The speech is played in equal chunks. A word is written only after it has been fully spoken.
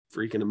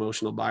freaking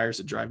emotional buyers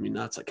that drive me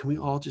nuts. Like, can we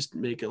all just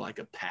make it like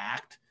a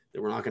pact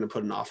that we're not going to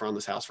put an offer on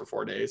this house for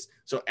 4 days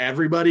so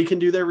everybody can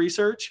do their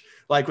research?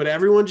 Like, would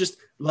everyone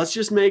let's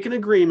just make an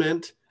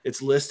agreement.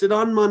 It's listed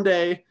on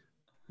Monday.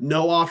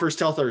 No offers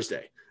till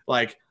Thursday.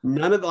 Like,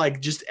 none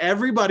of just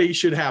everybody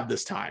should have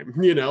this time,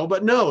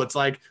 but no, it's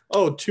like,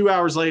 oh, 2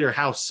 hours later,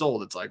 house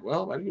sold. It's like,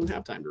 well, I didn't even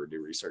have time to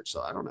do research.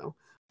 So I don't know.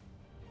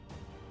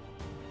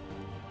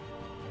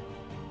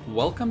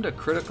 Welcome to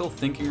Critical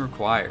Thinking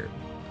Required,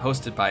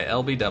 hosted by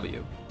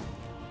LBW.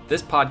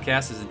 This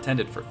podcast is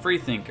intended for free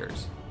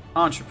thinkers,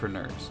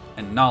 entrepreneurs,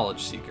 and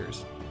knowledge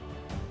seekers.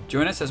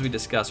 Join us as we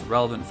discuss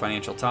relevant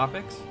financial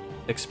topics,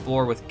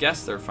 explore with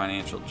guests their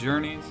financial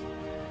journeys,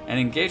 and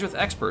engage with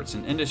experts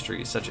in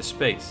industries such as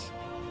space,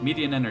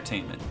 media and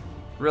entertainment,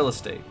 real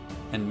estate,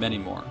 and many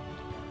more.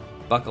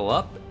 Buckle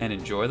up and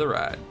enjoy the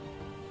ride.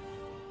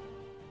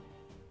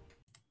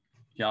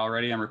 Y'all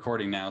ready? I'm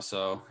recording now,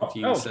 so if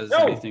he says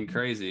anything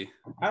crazy.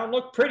 I don't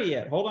look pretty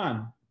yet. Hold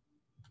on.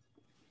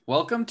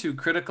 Welcome to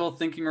Critical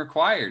Thinking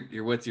Required.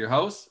 You're with your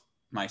host,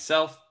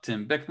 myself,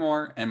 Tim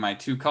Bickmore, and my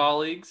two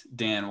colleagues,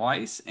 Dan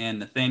Weiss and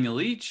Nathaniel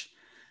Leach.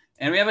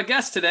 And we have a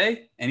guest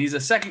today, and he's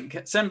a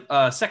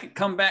second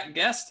comeback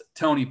guest,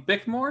 Tony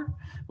Bickmore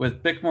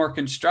with Bickmore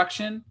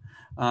Construction.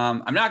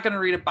 I'm not going to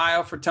read a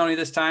bio for Tony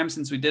this time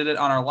since we did it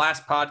on our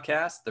last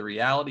podcast, The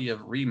Reality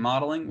of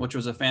Remodeling, which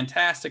was a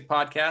fantastic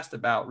podcast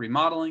about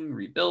remodeling,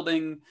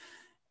 rebuilding,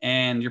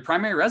 and your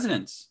primary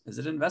residence. Is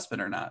it an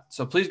investment or not?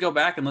 So please go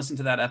back and listen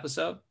to that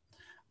episode.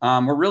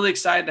 We're really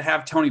excited to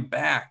have Tony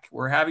back.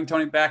 We're having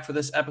Tony back for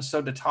this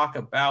episode to talk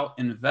about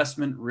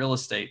investment real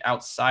estate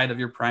outside of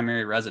your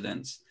primary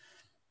residence.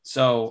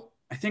 So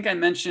I think I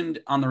mentioned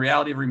on The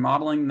Reality of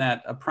Remodeling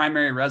that a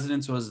primary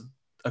residence was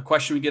a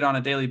question we get on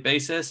a daily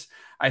basis.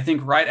 I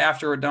think right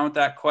after we're done with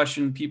that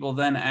question, people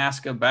then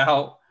ask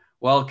about,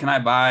 well, can I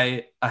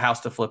buy a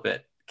house to flip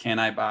it? Can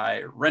I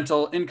buy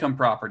rental income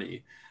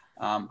property?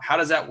 How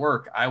does that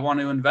work? I want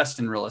to invest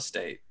in real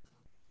estate.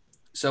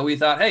 So we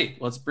thought, hey,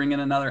 let's bring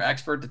in another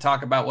expert to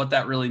talk about what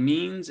that really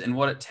means and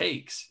what it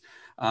takes.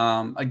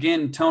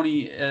 Again,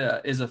 Tony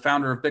is a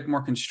founder of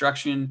Bickmore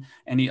Construction,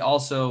 and he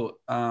also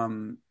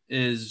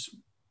is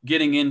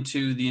getting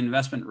into the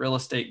investment real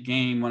estate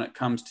game when it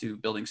comes to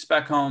building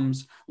spec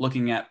homes,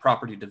 looking at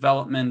property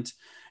development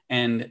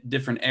and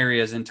different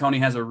areas. And Tony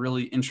has a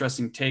really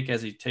interesting take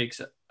as he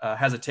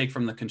has a take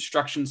from the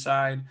construction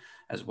side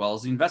as well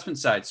as the investment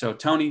side. So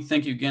Tony,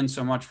 thank you again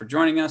so much for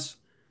joining us.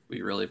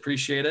 We really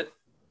appreciate it.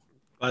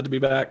 Glad to be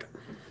back.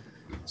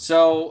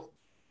 So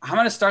I'm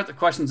going to start the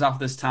questions off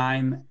this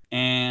time,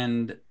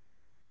 and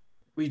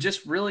we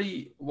just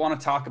really want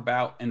to talk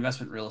about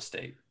investment real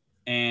estate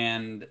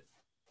and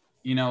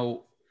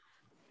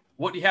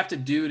what you have to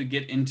do to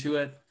get into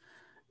it.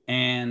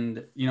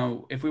 And,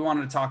 if we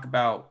wanted to talk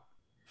about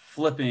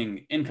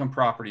flipping income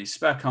properties,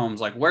 spec homes,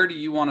 like where do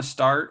you want to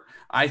start?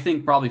 I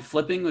think probably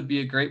flipping would be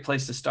a great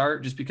place to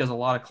start just because a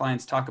lot of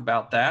clients talk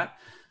about that.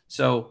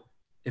 So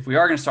if we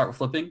are going to start with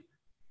flipping,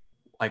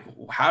 like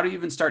how do you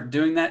even start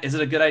doing that? Is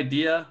it a good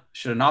idea?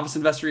 Should a novice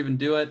investor even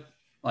do it?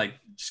 Like,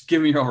 just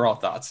give me your overall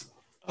thoughts.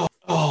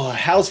 Oh,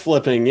 house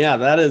flipping. Yeah,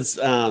 that is,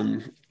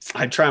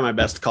 I try my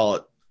best to call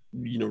it,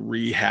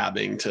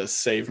 rehabbing to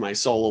save my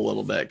soul a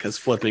little bit because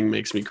flipping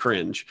makes me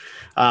cringe.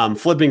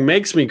 Flipping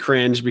makes me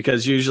cringe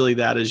because usually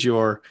that is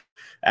your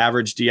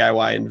average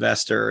DIY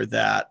investor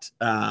that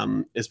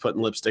is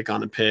putting lipstick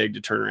on a pig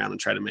to turn around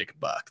and try to make a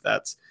buck.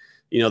 That's,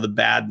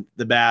 the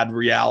bad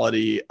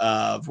reality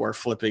of where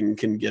flipping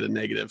can get a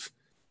negative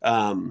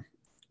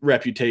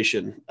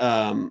reputation.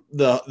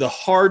 The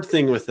hard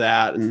thing with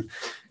that, and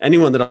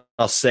anyone that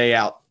I'll say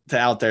out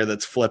there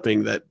that's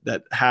flipping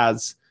that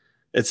has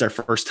it's their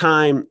first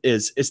time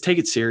is take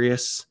it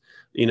serious.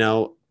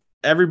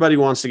 Everybody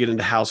wants to get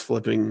into house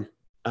flipping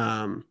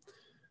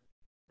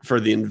for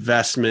the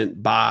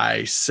investment,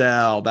 buy,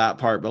 sell, that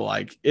part. But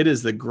like it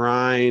is the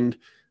grind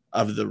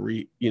of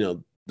the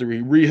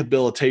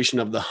rehabilitation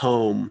of the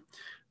home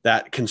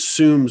that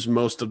consumes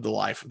most of the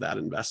life of that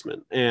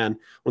investment. And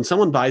when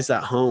someone buys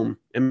that home,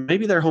 and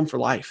maybe they're home for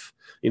life,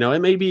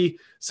 it may be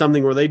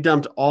something where they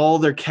dumped all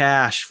their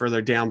cash for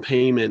their down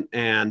payment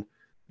and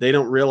they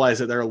don't realize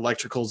that their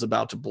electrical is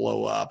about to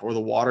blow up or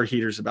the water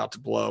heater is about to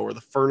blow or the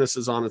furnace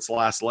is on its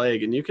last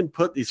leg. And you can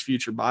put these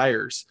future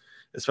buyers,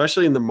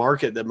 especially in the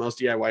market that most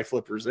DIY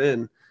flippers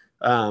in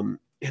a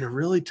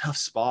really tough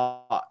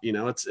spot.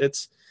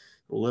 It's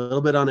a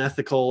little bit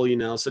unethical,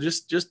 so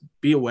just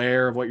be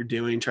aware of what you're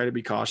doing. Try to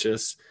be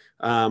cautious.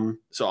 So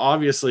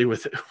obviously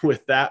with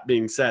that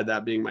being said,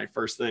 that being my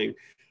first thing,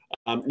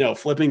 no,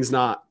 flipping's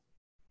not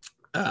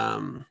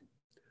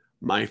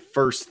my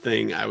first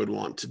thing I would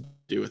want to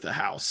do with a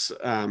house.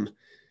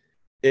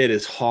 It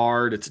is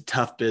hard. It's a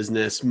tough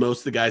business. Most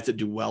of the guys that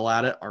do well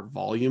at it are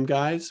volume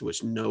guys,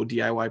 which no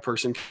DIY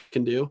person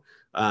can do.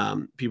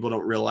 People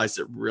don't realize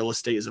that real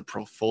estate is a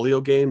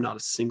portfolio game, not a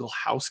single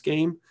house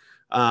game.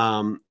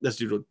 That's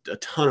due to a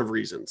ton of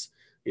reasons.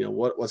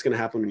 What's going to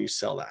happen when you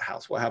sell that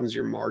house? What happens to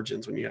your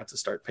margins when you have to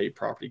start pay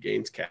property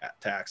gains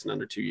tax in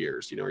under 2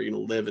 years? Are you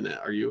going to live in it?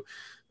 Are you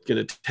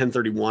going to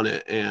 1031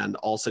 it, and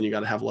all of a sudden you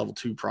got to have a level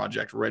 2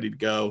 project ready to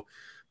go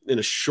in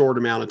a short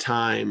amount of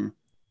time,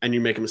 and you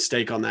make a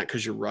mistake on that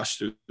because you're rushed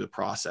through the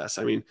process.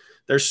 I mean,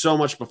 there's so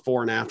much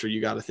before and after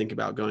you got to think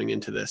about going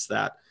into this,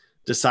 that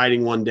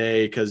deciding one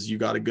day because you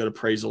got a good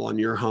appraisal on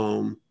your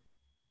home,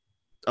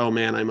 oh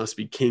man, I must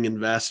be king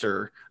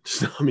investor,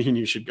 does not mean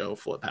you should go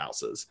flip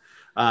houses.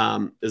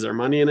 Is there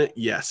money in it?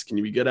 Yes. Can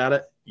you be good at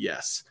it?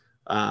 Yes.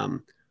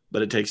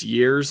 But it takes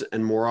years,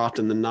 and more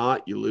often than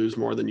not, you lose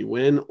more than you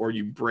win, or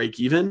you break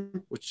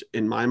even, which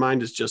in my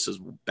mind is just as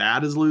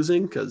bad as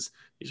losing, because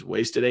you just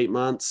wasted 8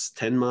 months,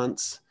 10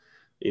 months.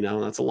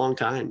 That's a long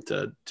time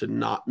to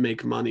not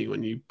make money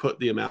when you put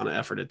the amount of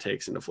effort it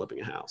takes into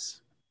flipping a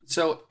house.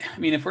 So, I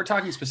mean, if we're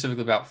talking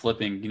specifically about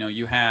flipping,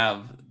 you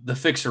have the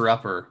Fixer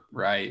Upper,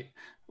 right?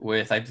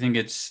 With, I think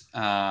it's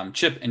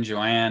Chip and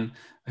Joanne,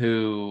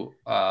 who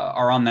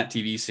are on that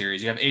TV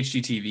series. You have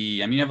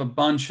HGTV. I mean, you have a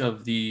bunch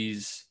of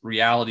these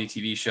reality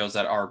TV shows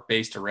that are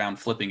based around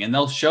flipping, and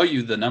they'll show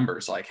you the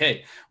numbers like,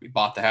 hey, we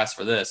bought the house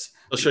for this.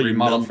 They'll show you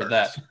remodeled for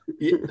that.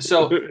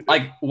 So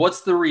like,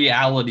 what's the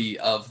reality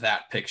of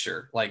that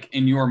picture? Like,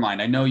 in your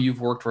mind, I know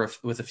you've worked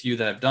with a few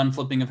that have done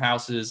flipping of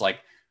houses. Like,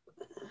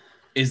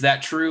 is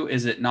that true?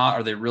 Is it not?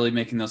 Are they really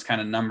making those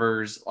kind of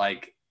numbers?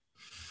 Like,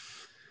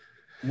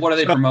 what are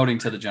they promoting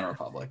to the general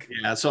public?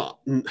 Yeah. So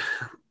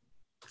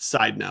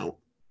side note,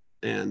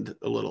 and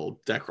a little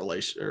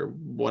declaration, or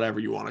whatever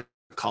you want to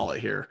call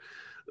it here.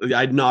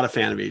 I'm not a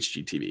fan of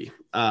HGTV.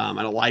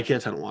 I don't like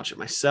it. I don't watch it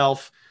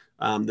myself.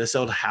 This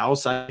old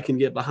house I can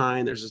get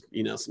behind. There's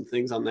some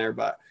things on there,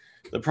 but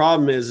the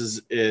problem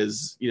is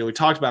we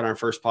talked about in our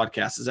first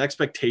podcast, is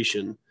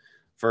expectation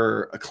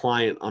for a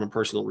client on a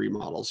personal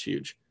remodel is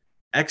huge.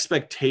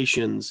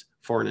 Expectations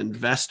for an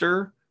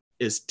investor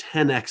is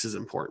 10x as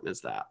important as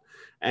that.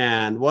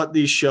 And what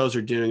these shows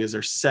are doing is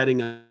they're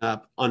setting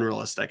up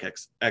unrealistic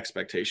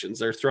expectations.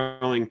 They're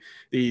throwing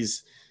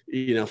these,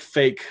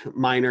 fake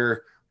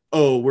minor,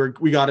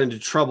 we got into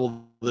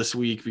trouble this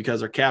week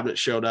because our cabinet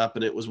showed up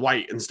and it was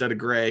white instead of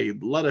gray.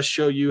 Let us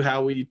show you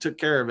how we took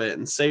care of it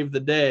and save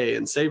the day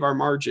and save our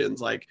margins.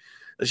 Like,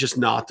 that's just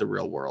not the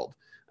real world.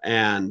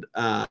 And,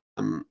 a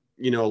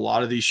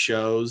lot of these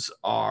shows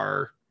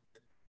are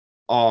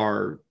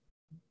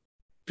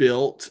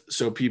built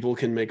so people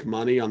can make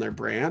money on their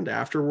brand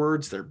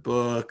afterwards, their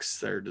books,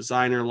 their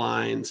designer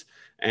lines,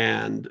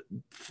 and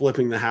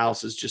flipping the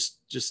house is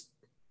just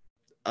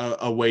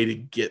a way to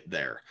get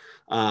there.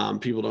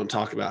 People don't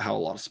talk about how a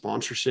lot of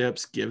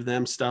sponsorships give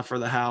them stuff for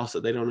the house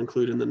that they don't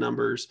include in the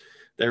numbers.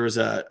 There was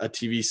a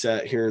TV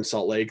set here in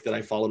Salt Lake that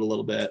I followed a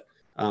little bit.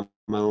 I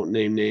won't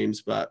name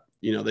names, but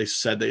they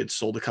said they had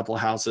sold a couple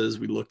of houses.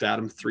 We looked at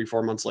them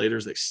 3-4 months later,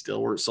 they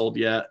still weren't sold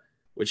yet,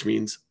 which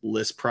means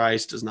list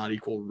price does not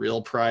equal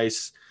real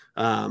price.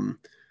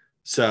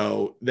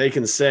 So they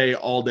can say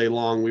all day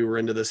long, we were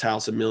into this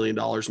house $1 million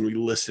and we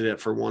listed it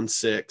for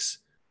 1.6,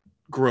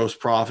 gross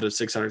profit of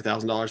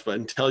 $600,000. But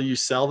until you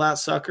sell that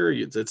sucker,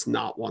 it's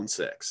not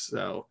 1.6.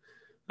 So,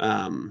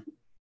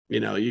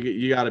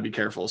 you got to be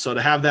careful. So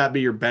to have that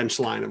be your bench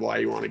line of why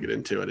you want to get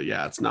into it.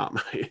 Yeah, it's not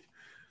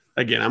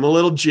again, I'm a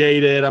little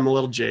jaded,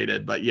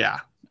 but yeah,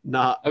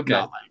 not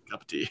my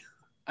cup of tea.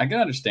 I can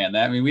understand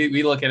that. I mean,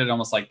 we look at it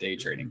almost like day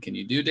trading. Can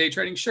you do day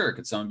trading? Sure.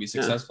 Could someone be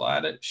successful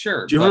at it?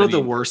 Sure. Do you know what the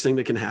worst thing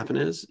that can happen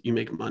is? You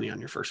make money on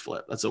your first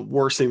flip. That's the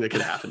worst thing that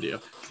could happen to you.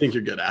 I think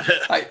you're good at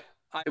it.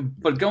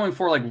 But going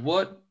forward,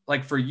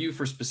 for you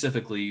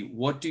specifically,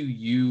 what do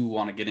you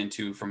want to get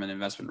into from an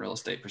investment real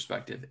estate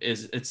perspective?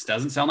 It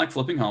doesn't sound like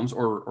flipping homes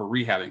or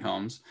rehabbing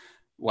homes.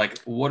 Like,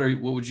 what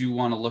would you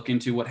want to look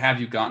into? What have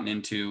you gotten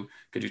into?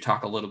 Could you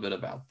talk a little bit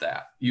about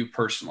that, you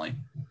personally?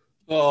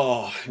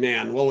 Oh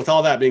man. Well, with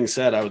all that being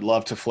said, I would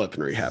love to flip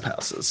and rehab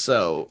houses.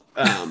 So,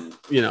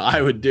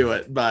 I would do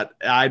it, but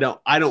I don't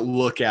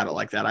look at it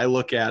like that. I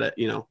look at it,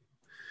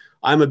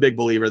 I'm a big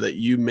believer that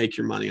you make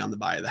your money on the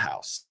buy of the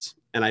house.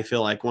 And I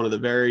feel like one of the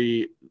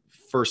very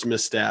first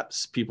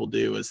missteps people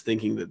do is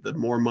thinking that the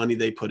more money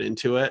they put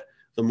into it,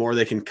 the more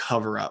they can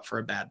cover up for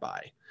a bad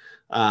buy.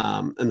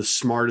 And the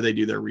smarter they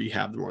do their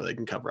rehab, the more they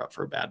can cover up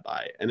for a bad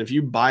buy. And if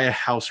you buy a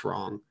house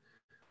wrong,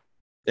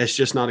 it's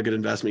just not a good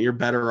investment. You're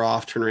better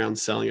off turning around and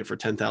selling it for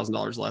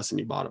 $10,000 less than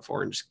you bought it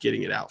for and just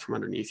getting it out from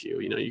underneath you.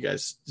 You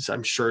guys,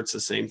 I'm sure it's the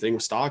same thing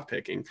with stock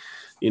picking.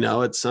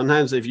 It's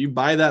sometimes if you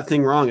buy that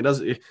thing wrong,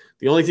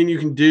 the only thing you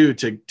can do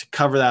to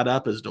cover that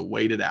up is to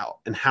wait it out.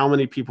 And how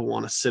many people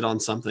want to sit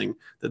on something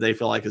that they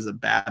feel like is a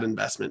bad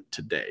investment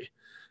today?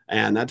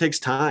 And that takes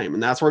time.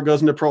 And that's where it goes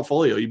into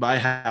portfolio. You buy a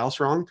house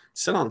wrong,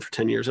 sit on it for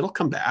 10 years. It'll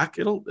come back.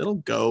 It'll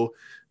go,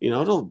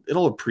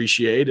 it'll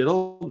appreciate,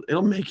 it'll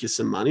make you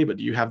some money, but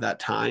do you have that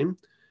time?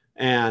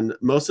 And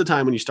most of the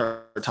time when you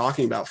start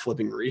talking about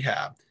flipping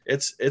rehab,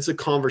 it's a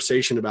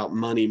conversation about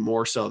money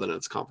more so than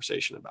it's a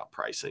conversation about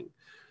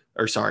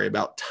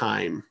about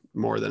time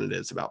more than it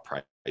is about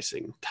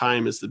pricing.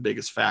 Time is the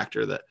biggest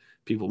factor that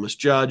people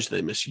misjudge,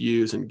 they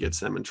misuse, and gets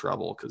them in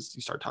trouble, because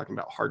you start talking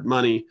about hard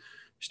money.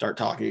 You start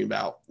talking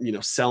about,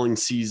 selling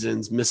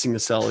seasons, missing the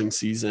selling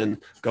season,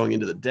 going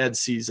into the dead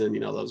season,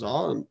 those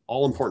are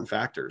all important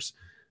factors.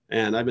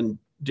 And I've been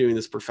doing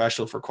this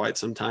professional for quite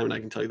some time. And I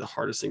can tell you the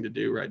hardest thing to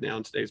do right now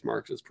in today's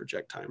market is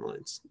project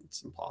timelines.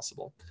 It's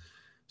impossible.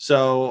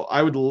 So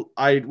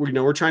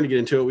we're trying to get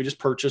into it. We just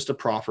purchased a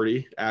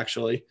property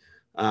actually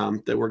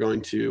that we're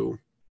going to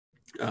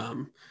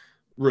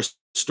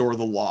restore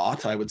the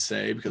lot, I would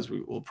say, because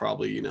we will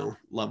probably,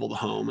 level the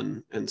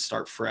home and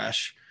start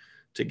fresh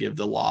to give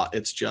the lot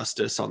its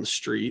justice on the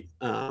street.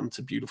 It's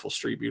a beautiful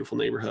street, beautiful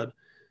neighborhood.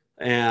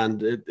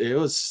 And it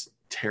was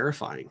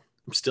terrifying.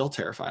 I'm still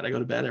terrified. I go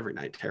to bed every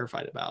night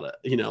terrified about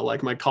it.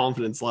 Like my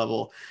confidence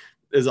level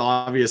is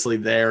obviously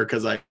there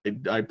because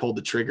I pulled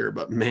the trigger,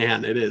 but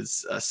man, it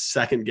is a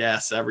second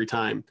guess every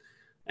time.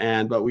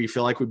 But we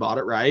feel like we bought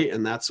it right.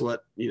 And that's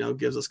what,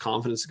 gives us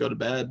confidence to go to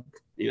bed,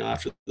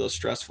 after those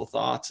stressful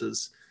thoughts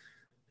is,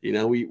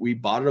 we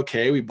bought it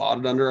okay. We bought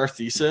it under our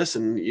thesis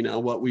and,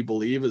 what we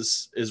believe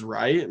is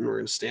right. And we're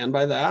going to stand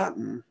by that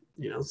and,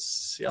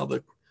 see how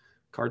the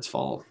cards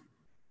fall.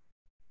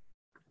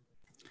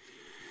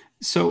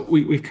 So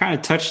we've kind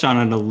of touched on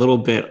it a little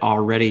bit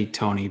already,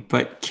 Tony,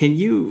 but can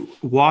you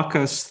walk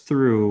us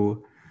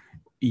through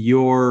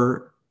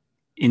your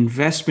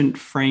investment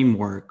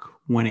framework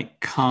when it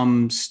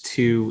comes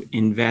to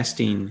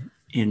investing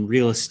in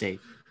real estate?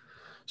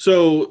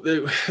 So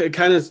it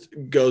kind of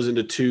goes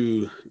into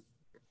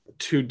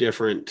two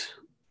different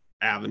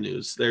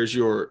avenues. There's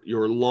your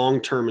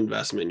long-term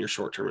investment and your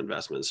short-term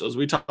investment. So as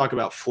we talk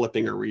about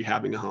flipping or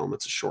rehabbing a home,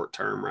 it's a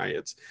short-term, right?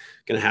 It's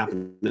going to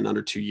happen in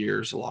under 2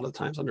 years, a lot of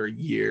times under a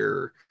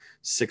year,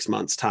 6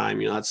 months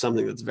time. That's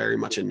something that's very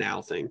much a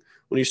now thing.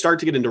 When you start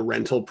to get into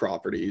rental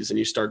properties and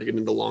you start to get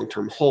into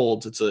long-term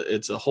holds,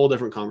 it's a whole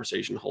different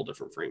conversation, a whole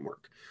different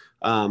framework.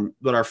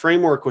 But our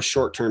framework with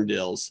short-term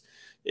deals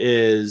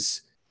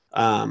is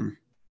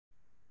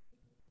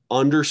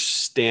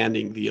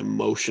understanding the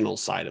emotional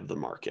side of the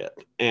market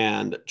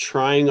and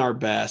trying our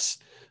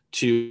best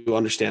to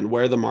understand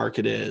where the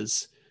market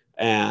is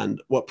and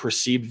what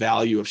perceived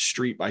value of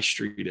street by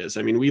street is.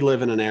 I mean, we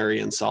live in an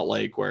area in Salt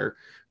Lake where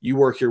you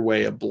work your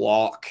way a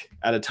block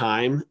at a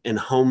time and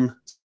home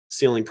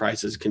ceiling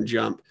prices can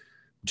jump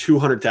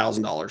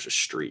 $200,000 a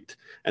street.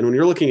 And when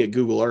you're looking at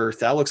Google Earth,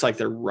 that looks like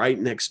they're right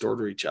next door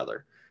to each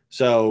other.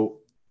 So,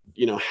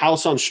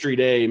 house on street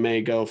A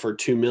may go for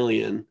 2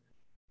 million.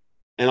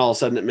 And all of a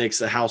sudden it makes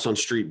the house on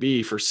street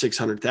B for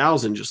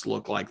 600,000 just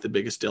look like the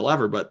biggest deal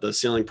ever. But the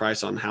ceiling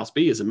price on house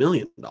B is $1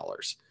 million.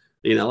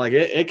 Like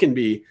it can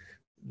be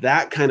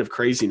that kind of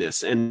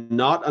craziness, and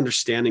not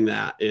understanding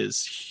that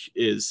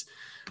is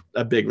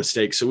a big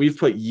mistake. So we've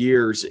put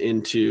years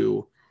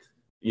into,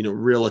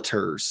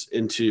 realtors,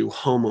 into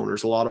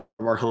homeowners. A lot of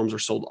our homes are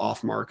sold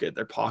off market.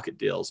 They're pocket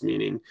deals,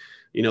 meaning,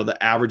 the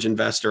average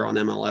investor on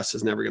MLS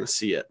is never going to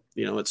see it.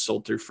 It's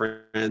sold through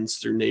friends,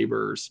 through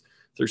neighbors,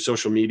 through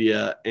social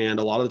media. And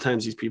a lot of the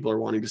times these people are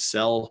wanting to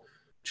sell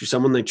to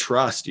someone they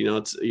trust.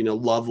 It's,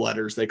 love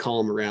letters, they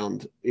call them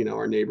around,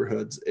 our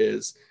neighborhoods,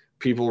 is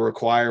people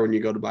require when you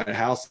go to buy a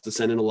house to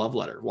send in a love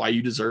letter, why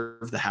you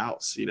deserve the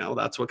house.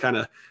 That's what kind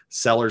of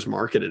seller's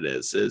market it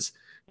is,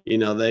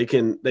 they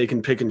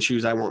can pick and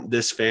choose. I want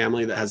this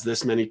family that has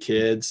this many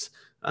kids,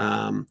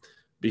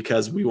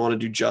 because we want to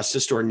do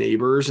justice to our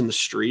neighbors in the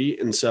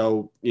street. And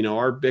so,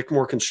 our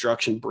Bickmore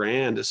Construction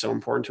brand is so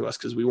important to us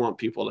because we want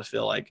people to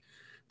feel like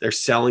they're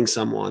selling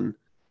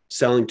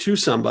to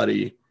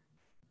somebody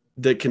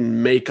that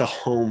can make a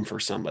home for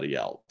somebody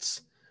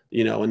else,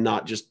 and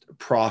not just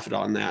profit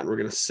on that. And we're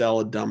going to sell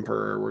a dumper,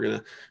 or we're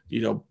going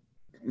to,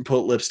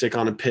 put lipstick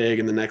on a pig,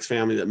 and the next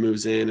family that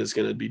moves in is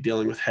going to be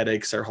dealing with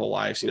headaches their whole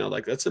lives.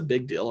 Like that's a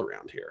big deal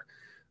around here.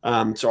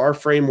 So our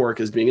framework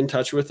is being in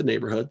touch with the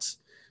neighborhoods.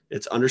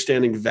 It's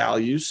understanding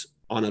values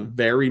on a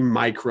very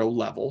micro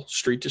level,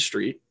 street to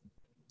street,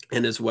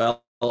 and as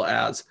well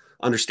as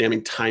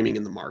understanding timing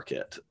in the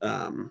market,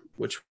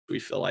 which we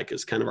feel like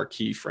is kind of our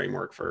key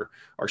framework for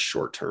our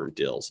short-term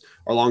deals.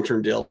 Our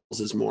long-term deals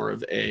is more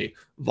of a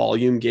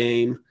volume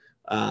game.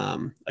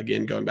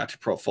 Again, going back to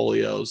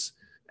portfolios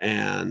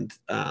and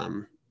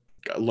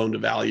loan to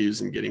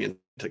values and getting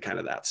into kind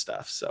of that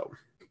stuff.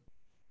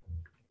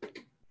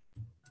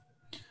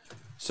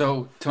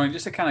 So Tony,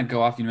 just to kind of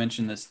go off, you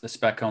mentioned the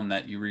spec home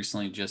that you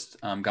recently just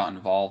got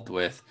involved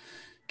with.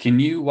 Can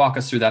you walk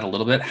us through that a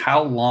little bit?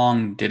 How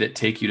long did it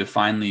take you to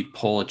finally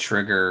pull a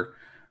trigger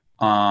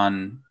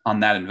on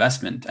that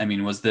investment? I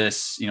mean, was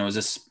this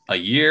a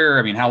year?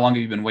 I mean, how long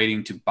have you been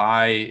waiting to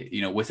buy,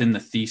 within the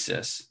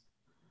thesis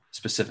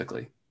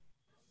specifically?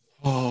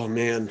 Oh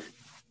man,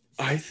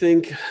 I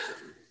think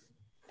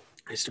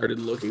I started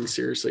looking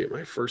seriously at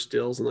my first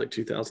deals in like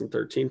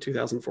 2013,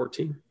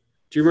 2014.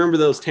 Do you remember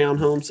those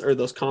townhomes or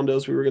those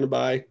condos we were going to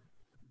buy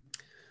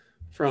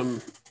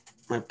from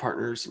my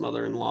partner's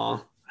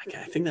mother-in-law?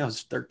 I think that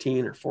was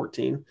 13 or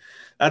 14.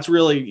 That's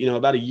really,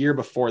 about a year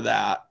before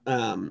that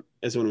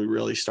is when we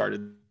really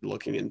started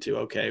looking into,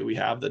 okay, we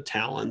have the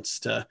talents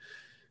to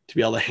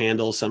be able to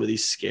handle some of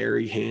these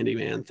scary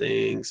handyman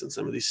things and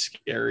some of these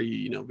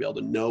scary, be able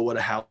to know what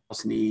a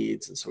house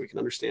needs. And so we can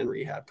understand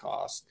rehab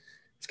costs.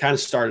 It's kind of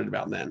started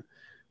about then.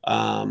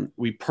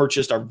 We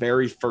purchased our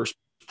very first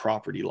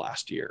property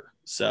last year.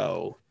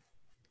 So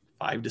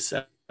 5 to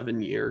 7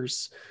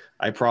 years.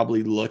 I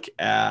probably look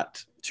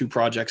at 2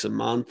 projects a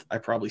month. I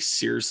probably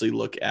seriously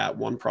look at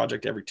 1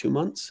 project every 2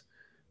 months.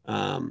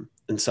 And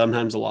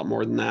sometimes a lot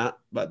more than that,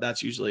 but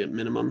that's usually a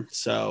minimum.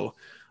 So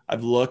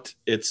I've looked,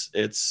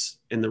 it's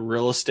in the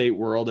real estate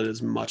world, it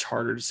is much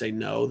harder to say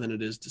no than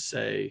it is to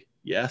say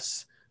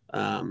yes.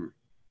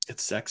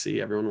 It's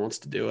sexy. Everyone wants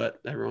to do it.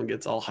 Everyone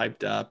gets all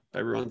hyped up.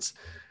 Everyone's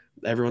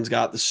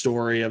got the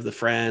story of the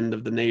friend,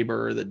 of the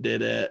neighbor that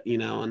did it,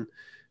 and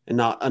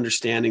not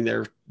understanding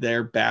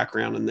their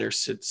background and their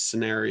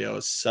scenario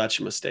is such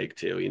a mistake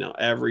too.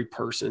 Every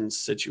person's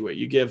situation,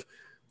 you give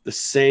the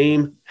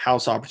same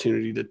house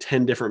opportunity to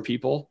 10 different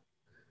people,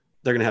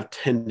 they're going to have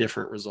 10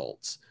 different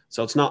results.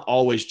 So it's not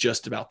always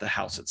just about the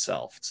house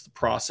itself. It's the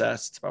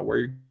process. It's about where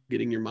you're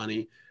getting your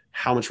money.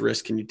 How much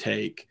risk can you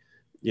take?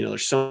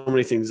 There's so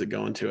many things that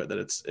go into it that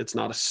it's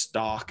not a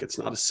stock. It's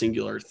not a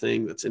singular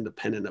thing that's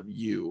independent of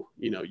you.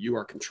 You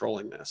are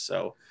controlling this.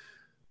 So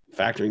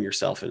factoring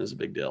yourself in is a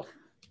big deal.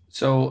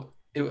 So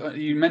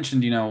you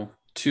mentioned,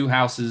 2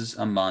 houses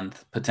a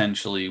month,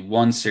 potentially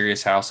 1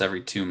 serious house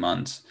every 2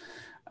 months.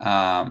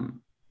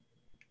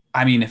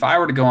 If I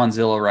were to go on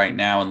Zillow right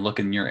now and look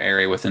in your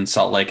area within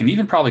Salt Lake, and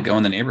even probably go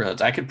in the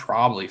neighborhoods, I could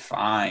probably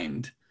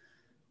find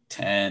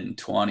 10,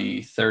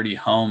 20, 30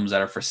 homes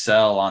that are for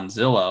sale on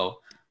Zillow.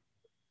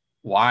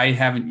 Why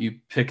haven't you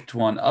picked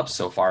one up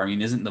so far?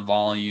 Isn't the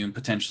volume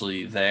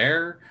potentially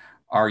there?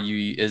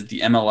 Is the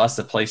MLS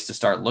the place to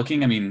start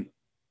looking?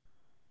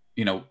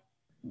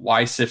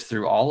 Why sift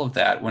through all of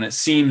that when it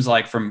seems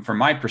like from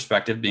my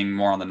perspective, being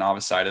more on the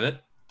novice side of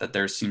it, that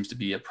there seems to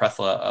be a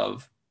plethora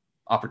of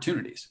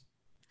opportunities?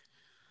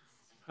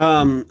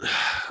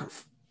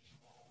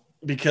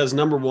 Because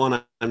number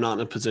one, I'm not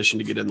in a position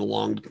to get in the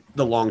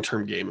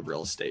long-term game of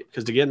real estate,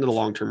 because to get into the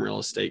long-term real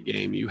estate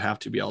game, you have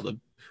to be able to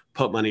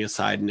put money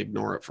aside and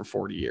ignore it for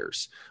 40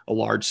 years, a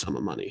large sum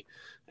of money.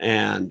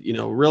 And,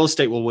 real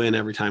estate will win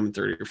every time in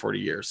 30 or 40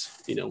 years.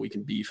 We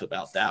can beef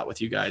about that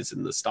with you guys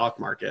in the stock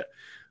market,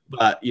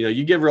 but,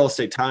 you give real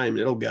estate time,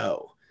 it'll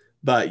go,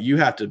 but you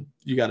got to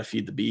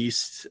feed the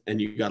beast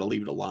and you got to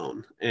leave it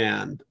alone.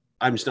 And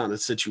I'm just not in a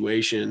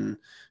situation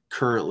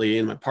currently,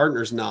 and my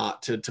partner's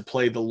not, to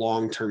play the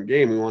long-term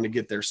game. We want to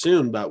get there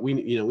soon, but we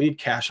need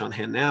cash on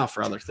hand now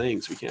for other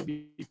things. We can't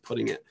be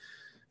putting it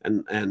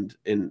and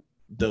in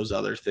those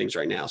other things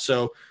right now.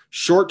 So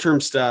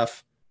short-term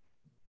stuff,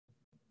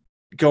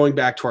 going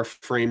back to our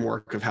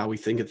framework of how we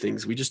think of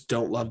things, we just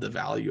don't love the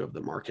value of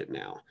the market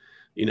now,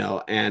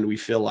 and we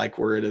feel like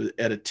we're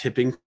at a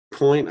tipping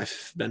point.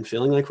 I've been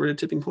feeling like we're at a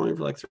tipping point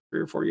for like 3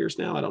 or 4 years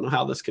now. I don't know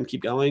how this can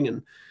keep going.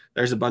 And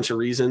there's a bunch of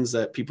reasons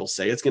that people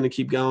say it's going to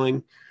keep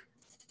going.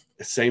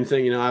 Same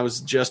thing, I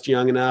was just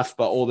young enough,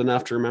 but old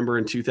enough to remember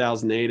in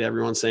 2008,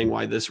 everyone saying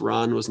why this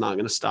run was not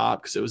going to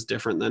stop because it was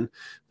different than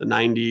the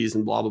 90s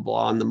and blah, blah,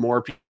 blah. And the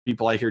more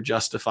people I hear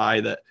justify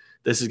that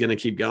this is going to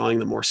keep going,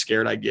 the more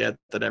scared I get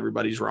that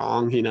everybody's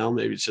wrong.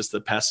 Maybe it's just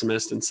the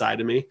pessimist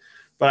inside of me,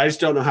 but I just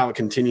don't know how it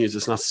continues.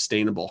 It's not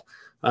sustainable.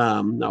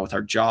 Not with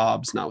our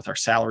jobs, not with our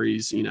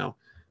salaries.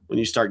 When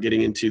you start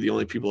getting into the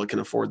only people that can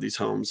afford these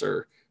homes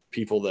are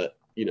people that,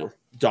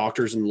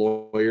 doctors and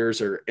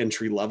lawyers are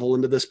entry level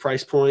into this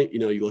price point.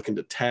 You look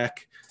into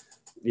tech,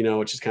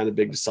 which is kind of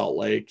big to Salt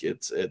Lake.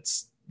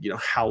 It's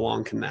how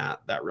long can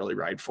that really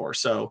ride for?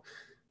 So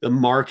the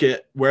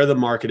market, where the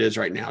market is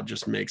right now,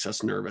 just makes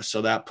us nervous.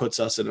 So that puts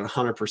us at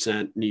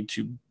 100% need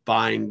to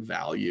buying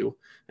value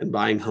and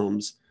buying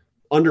homes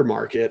under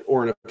market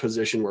or in a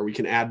position where we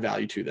can add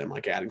value to them,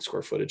 like adding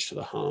square footage to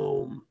the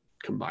home,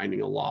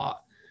 combining a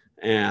lot.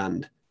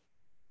 And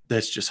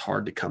that's just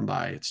hard to come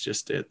by. It's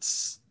just,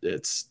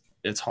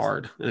 it's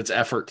hard, and it's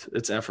effort.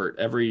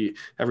 Every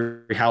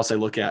house I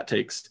look at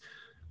takes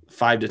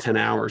 5 to 10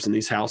 hours in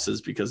these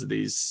houses because of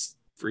these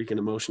freaking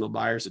emotional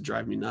buyers that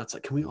drive me nuts.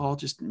 Like, can we all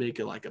just make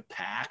it like a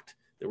pact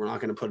that we're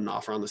not going to put an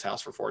offer on this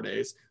house for 4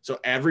 days so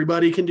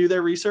everybody can do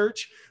their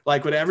research?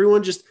 Like, would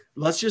everyone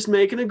let's just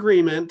make an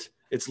agreement.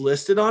 It's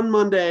listed on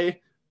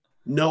Monday,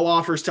 no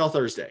offers till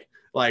Thursday.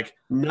 Like,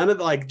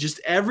 just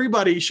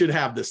everybody should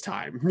have this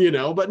time,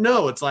 but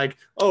no, it's like,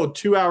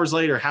 2 hours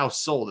later,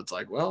 house sold. It's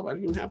like, well, I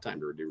didn't even have time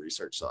to do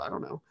research. So I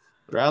don't know.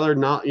 I'd rather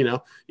not,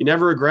 you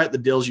never regret the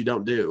deals you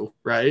don't do.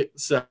 Right.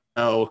 So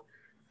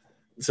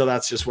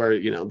that's just where,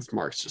 this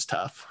market's just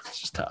tough. It's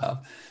just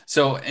tough.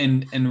 So,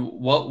 and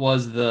what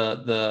was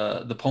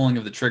the pulling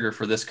of the trigger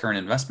for this current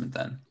investment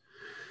then?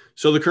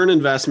 So the current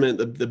investment,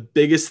 the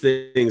biggest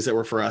things that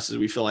were for us is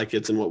we feel like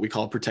it's in what we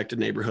call a protected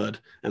neighborhood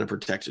and a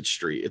protected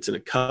street. It's in a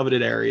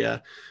coveted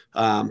area.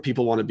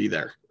 People want to be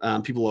there.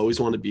 People always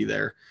want to be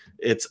there.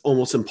 It's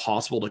almost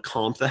impossible to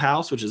comp the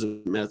house, which is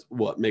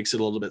what makes it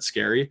a little bit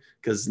scary,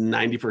 because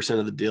 90%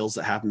 of the deals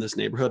that happen in this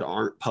neighborhood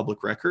aren't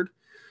public record.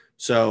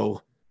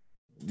 So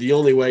the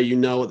only way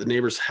what the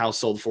neighbor's house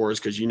sold for is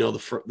because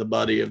the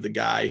buddy of the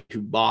guy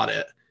who bought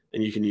it,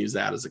 and you can use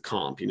that as a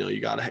comp.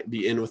 You got to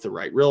be in with the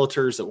right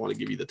realtors that want to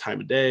give you the time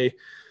of day.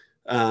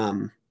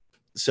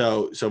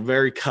 So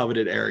very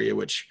coveted area,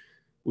 which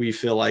we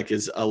feel like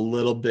is a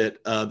little bit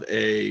of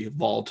a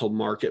volatile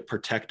market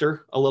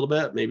protector, a little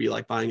bit, maybe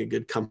like buying a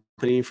good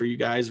company for you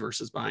guys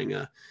versus buying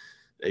a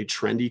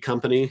trendy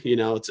company. You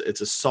know,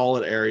 it's a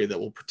solid area that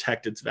will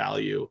protect its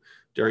value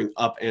during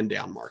up and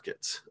down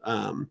markets.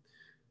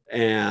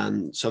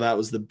 And so that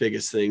was the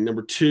biggest thing.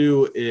 Number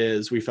two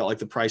is we felt like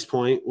the price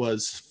point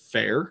was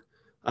fair.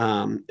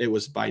 It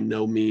was by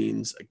no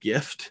means a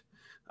gift,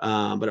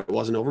 but it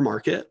wasn't over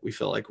market. We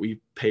feel like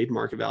we paid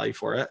market value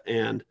for it.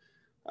 And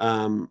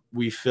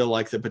we feel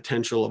like the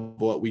potential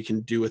of what we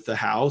can do with the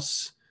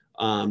house,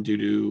 due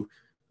to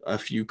a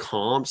few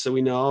comps that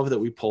we know of that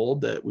we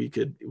pulled, that we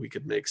could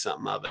make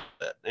something of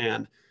it.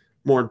 And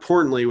more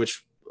importantly,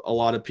 which a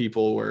lot of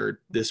people where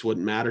this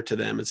wouldn't matter to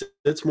them,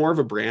 it's more of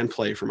a brand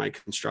play for my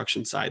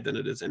construction side than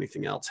it is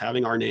anything else.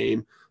 Having our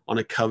name on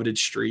a coveted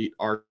street,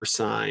 our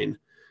sign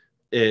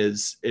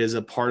is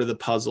a part of the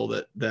puzzle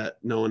that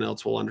no one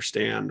else will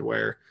understand,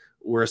 where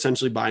we're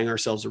essentially buying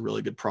ourselves a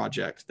really good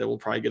project that will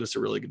probably get us a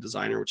really good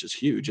designer, which is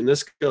huge. And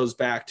this goes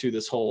back to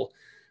this whole,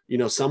 you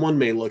know, someone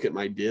may look at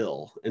my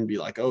deal and be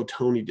like, oh,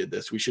 Tony did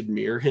this, we should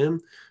mirror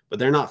him. But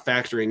they're not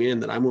factoring in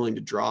that I'm willing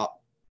to drop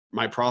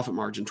my profit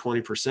margin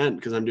 20%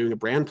 because I'm doing a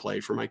brand play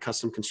for my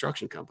custom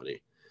construction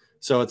company.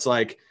 So it's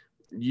like,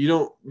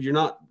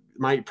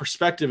 my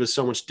perspective is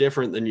so much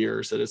different than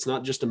yours, that it's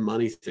not just a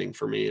money thing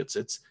for me. It's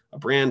a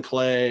brand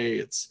play.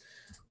 It's,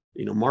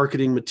 you know,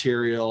 marketing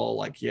material.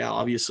 Like, yeah,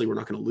 obviously we're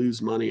not going to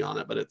lose money on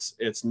it, but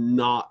it's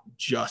not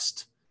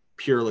just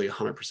purely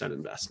 100%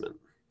 investment.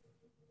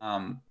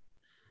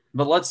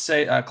 But let's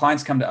say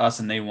clients come to us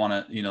and they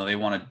want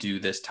to do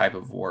this type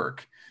of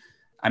work.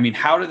 I mean,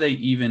 how do they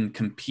even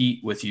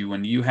compete with you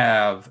when you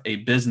have a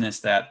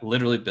business that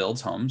literally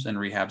builds homes and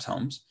rehabs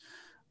homes?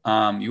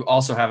 You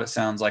also have, it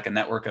sounds like, a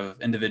network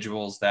of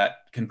individuals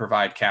that can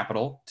provide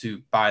capital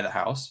to buy the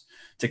house,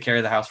 to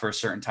carry the house for a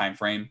certain time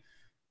frame.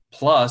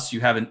 Plus, you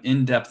have an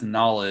in-depth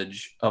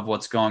knowledge of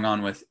what's going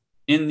on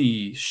in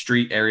the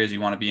street areas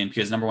you want to be in,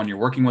 because number one, you're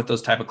working with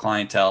those type of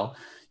clientele.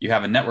 You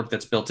have a network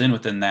that's built in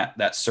within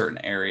that certain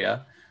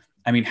area.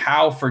 I mean,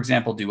 how, for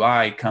example, do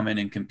I come in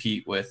and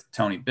compete with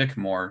Tony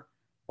Bickmore,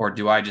 or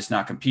do I just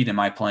not compete? Am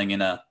I playing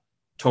in a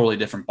totally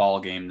different ball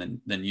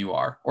game than you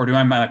are? Or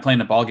am I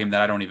playing a ball game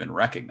that I don't even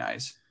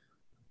recognize?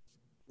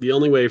 The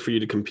only way for you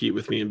to compete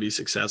with me and be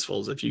successful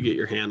is if you get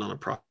your hand on a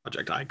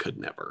project I could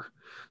never.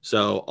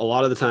 So a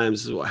lot of the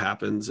times what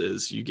happens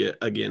is you get,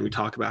 again, we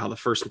talk about how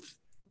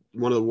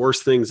one of the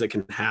worst things that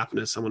can happen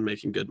is someone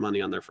making good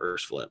money on their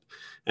first flip.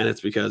 And it's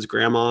because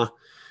grandma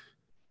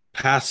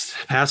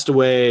passed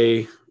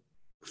away,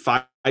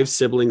 5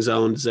 siblings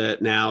owns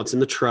it. Now it's in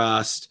the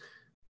trust.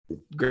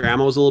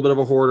 Grandma was a little bit of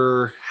a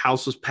hoarder.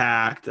 House was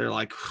packed. They're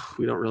like,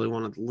 we don't really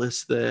want to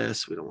list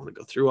this. We don't want to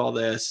go through all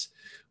this.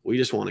 We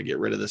just want to get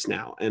rid of this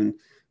now. And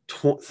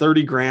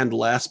 30 grand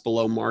less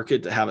below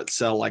market to have it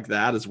sell like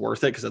that is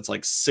worth it, because it's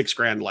like 6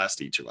 grand less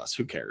to each of us.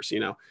 Who cares?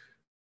 You know,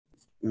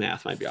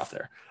 math might be off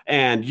there.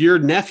 And your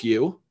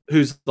nephew,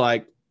 who's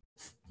like,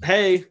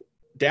 hey,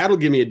 dad will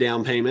give me a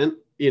down payment,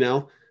 you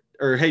know,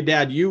 or hey,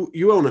 dad, you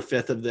own a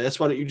fifth of this.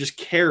 Why don't you just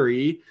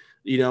carry,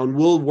 you know, and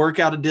we'll work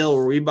out a deal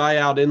where we buy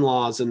out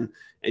in-laws and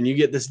you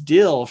get this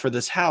deal for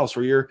this house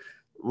where you're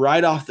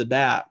right off the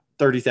bat,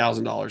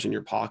 $30,000 in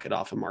your pocket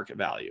off of market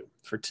value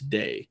for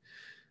today.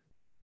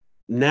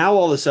 Now,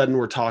 all of a sudden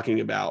we're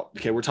talking about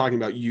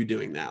you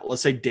doing that.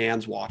 Let's say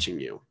Dan's watching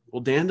you.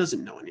 Well, Dan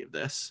doesn't know any of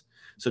this.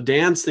 So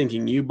Dan's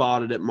thinking you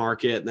bought it at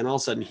market. Then all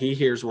of a sudden he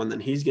hears one,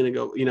 then he's going to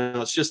go, you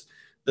know, it's just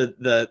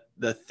the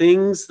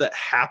things that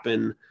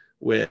happen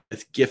with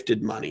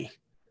gifted money,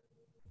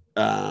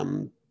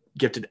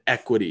 gifted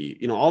equity,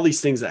 you know, all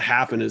these things that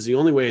happen is the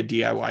only way a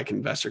DIY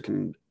investor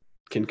can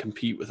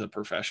compete with a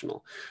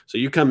professional. So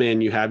you come in,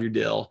 you have your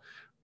deal,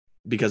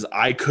 because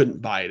I couldn't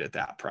buy it at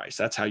that price.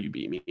 That's how you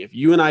beat me. If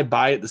you and I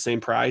buy at the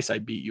same price, I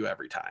beat you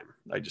every time.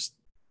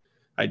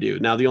 I do.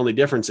 Now, the only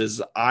difference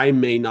is I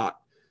may not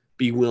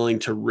be willing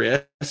to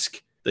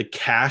risk the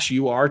cash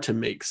you are to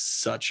make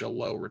such a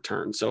low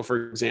return. So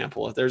for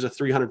example, if there's a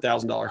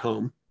 $300,000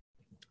 home,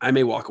 I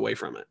may walk away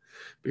from it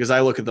because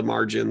I look at the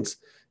margins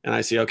and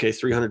I see, okay,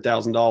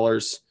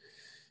 $300,000,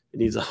 it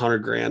needs 100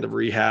 grand of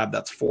rehab.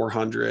 That's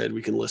 400.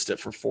 We can list it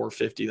for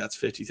 450. That's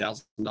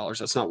 $50,000.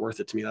 That's not worth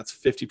it to me. That's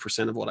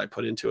 50% of what I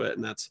put into it.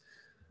 And that's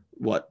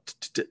what,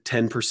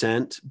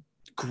 10%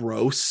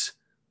 gross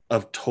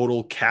of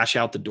total cash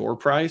out the door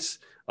price.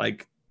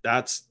 Like,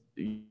 that's,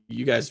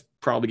 you guys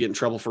probably get in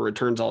trouble for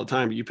returns all the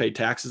time, but you pay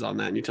taxes on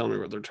that and you tell me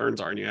what the returns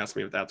are and you ask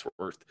me if that's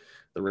worth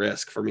the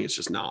risk. For me, it's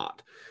just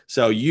not.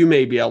 So you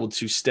may be able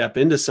to step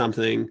into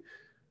something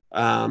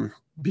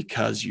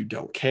because you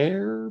don't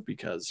care,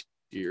 because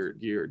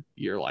you're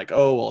like,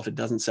 oh, well, if it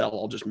doesn't sell,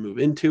 I'll just move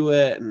into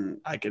it and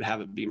I could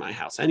have it be my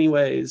house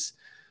anyways,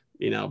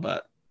 you know,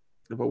 but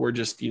we're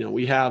just, you know,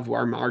 we have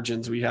our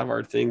margins, we have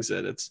our things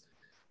that it's,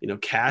 you know,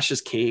 cash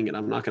is king, and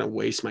I'm not going to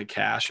waste my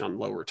cash on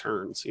low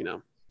returns, you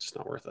know, it's just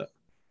not worth it.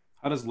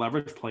 How does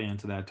leverage play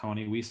into that,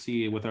 Tony? We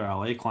see with our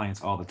LA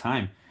clients all the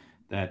time.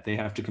 that they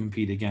have to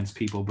compete against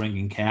people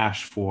bringing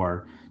cash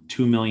for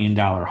 $2 million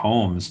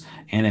homes.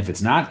 And if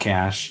it's not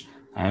cash,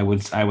 I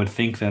would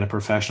think that a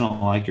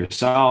professional like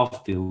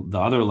yourself, the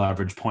other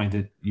leverage point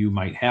that you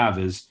might have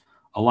is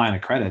a line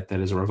of credit that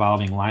is a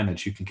revolving line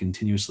that you can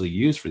continuously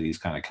use for these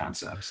kind of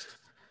concepts.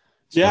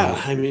 So yeah,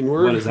 I mean,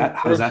 how does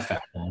that factor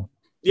in?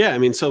 Yeah, I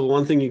mean, so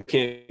one thing you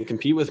can't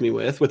compete with me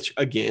with, which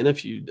again,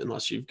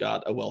 unless you've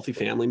got a wealthy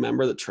family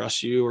member that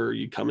trusts you or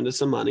you come into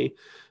some money,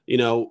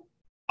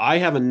 I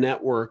have a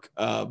network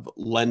of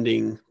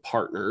lending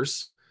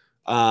partners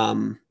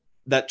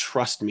that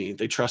trust me.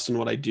 They trust in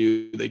what I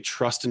do. They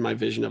trust in my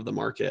vision of the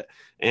market.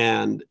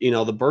 And,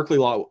 the Berkeley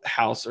lot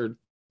house, or,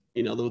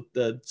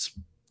 the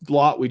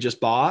lot we just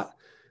bought,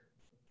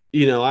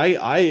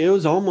 it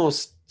was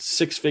almost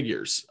 6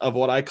 figures of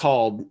what I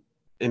called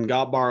and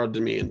got borrowed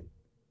to me in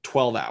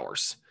 12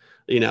 hours.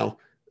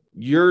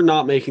 You're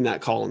not making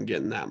that call and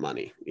getting that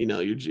money.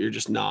 You're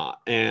just not.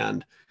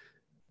 And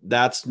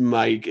that's a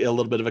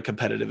little bit of a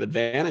competitive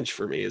advantage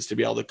for me, is to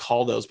be able to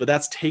call those. But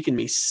that's taken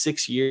me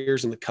 6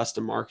 years in the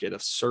custom market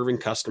of serving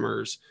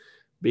customers,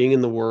 being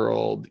in the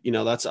world.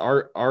 That's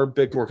our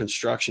Bickmore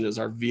Construction is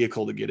our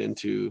vehicle to get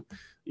into,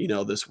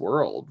 this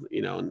world,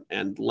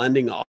 and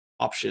lending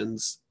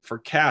options for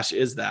cash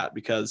is that.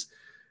 Because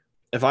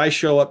if I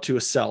show up to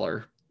a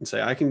seller and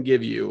say, I can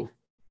give you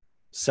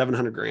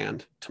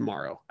 $700,000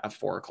 tomorrow at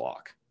 4:00,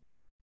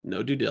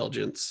 no due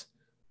diligence,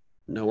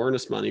 no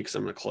earnest money, because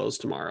I'm going to close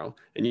tomorrow.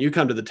 And you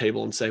come to the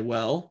table and say,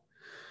 well,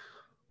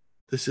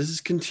 this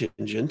is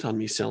contingent on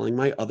me selling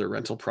my other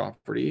rental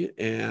property.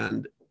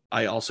 And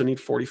I also need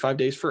 45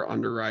 days for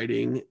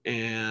underwriting.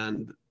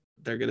 And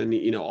they're going to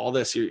need, all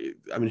this. Who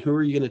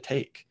are you going to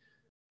take?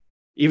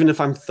 Even if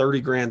I'm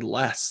 30 grand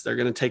less, they're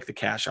going to take the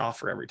cash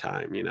offer every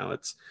time.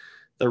 It's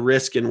the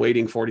risk in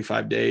waiting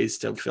 45 days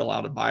to fill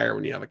out a buyer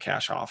when you have a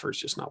cash offer is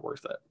just not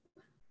worth it.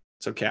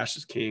 So cash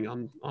is king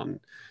on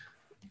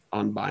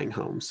buying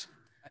homes.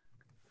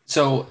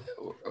 So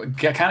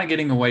kind of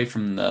getting away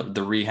from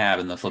the rehab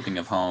and the flipping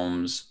of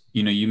homes,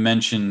 you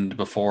mentioned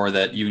before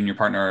that you and your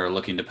partner are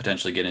looking to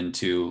potentially get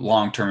into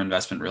long-term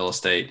investment real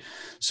estate.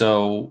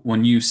 So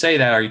when you say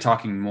that, are you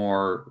talking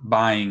more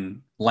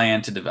buying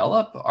land to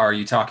develop? Are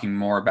you talking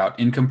more about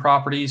income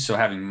properties? So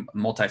having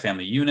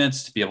multifamily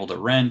units to be able to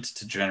rent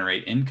to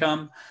generate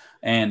income?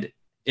 And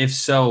if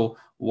so,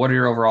 what are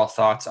your overall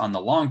thoughts on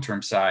the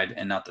long-term side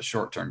and not the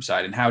short-term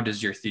side? And how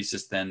does your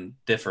thesis then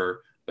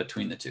differ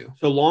between the two?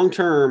 So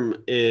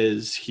long-term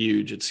is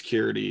huge. It's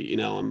security.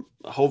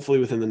 Hopefully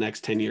within the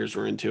next 10 years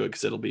we're into it,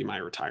 because it'll be my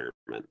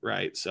retirement,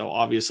 right? So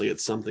obviously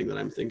it's something that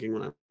I'm thinking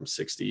when I'm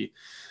 60,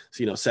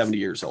 70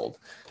 years old.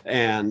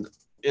 And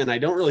I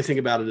don't really think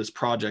about it as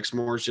projects,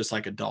 more as just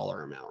like a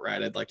dollar amount,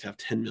 right? I'd like to have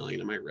 10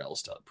 million in my real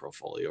estate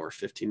portfolio, or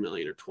 15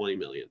 million or 20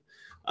 million.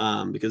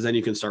 Because then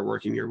you can start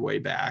working your way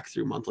back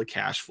through monthly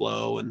cash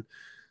flow and,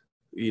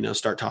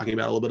 start talking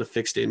about a little bit of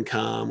fixed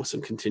income with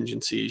some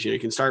contingencies. You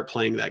can start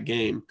playing that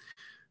game.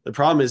 The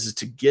problem is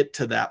to get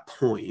to that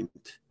point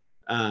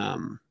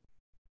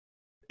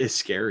is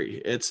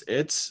scary. It's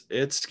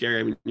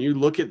scary. I mean, you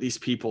look at these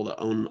people that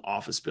own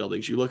office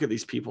buildings, you look at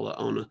these people that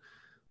own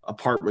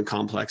apartment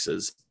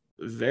complexes.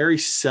 Very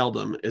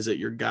seldom is it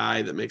your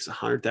guy that makes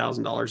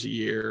 $100,000 a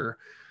year,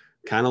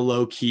 kind of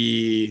low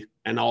key,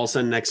 and all of a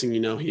sudden, next thing you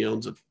know, he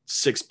owns a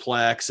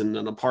 6-plex and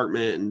an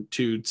apartment and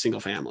 2 single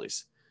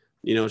families.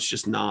 It's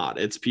just not.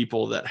 It's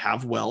people that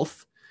have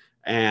wealth,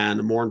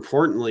 and more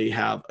importantly,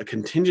 have a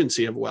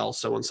contingency of wealth.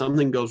 So when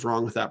something goes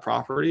wrong with that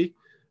property,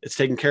 it's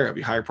taken care of.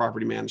 You hire a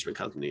property management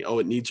company. Oh,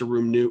 it needs a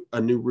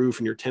new roof,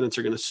 and your tenants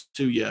are going to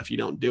sue you if you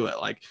don't do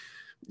it. Like,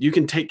 you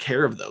can take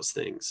care of those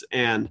things.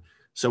 And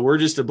so we're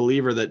just a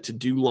believer that to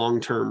do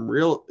long-term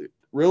real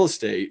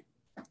estate,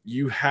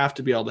 you have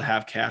to be able to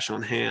have cash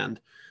on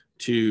hand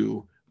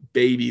to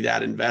baby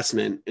that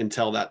investment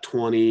until that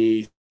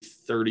 20,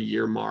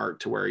 30-year mark,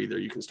 to where either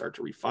you can start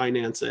to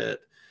refinance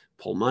it,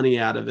 pull money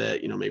out of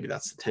it. Maybe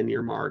that's the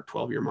 10-year mark,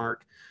 12-year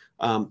mark.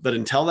 But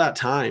until that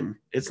time,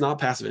 it's not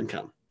passive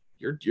income.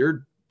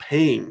 You're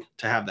paying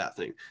to have that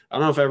thing. I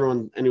don't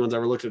know if anyone's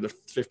ever looked at a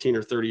 15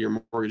 or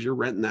 30-year mortgage. You're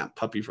renting that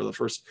puppy for the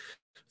first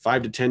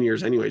 5 to 10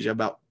 years anyways. You have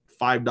about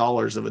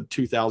 $5 of a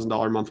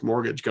 $2,000 a month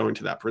mortgage going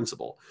to that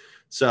principal.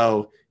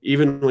 So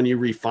even when you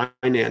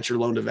refinance your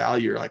loan to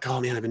value, you're like, oh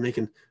man, I've been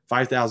making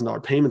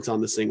 $5,000 payments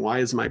on this thing. Why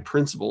is my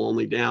principal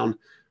only down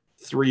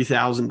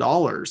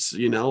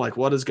 $3,000? Like,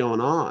 what is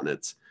going on?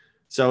 It's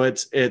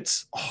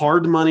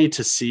hard money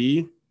to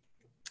see.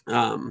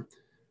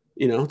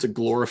 It's a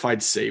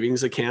glorified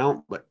savings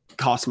account, but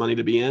costs money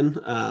to be in.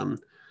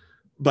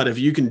 But if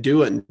you can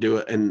do it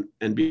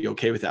and be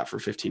okay with that for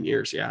 15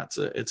 years, yeah,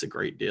 it's a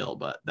great deal.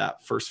 But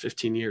that first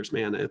 15 years,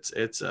 man,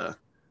 it's a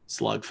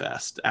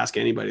slugfest. Ask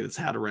anybody that's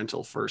had a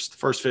rental first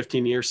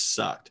 15 years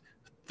sucked.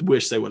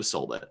 Wish they would have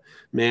sold it.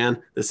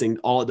 Man, this thing,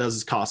 all it does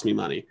is cost me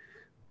money.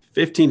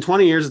 15,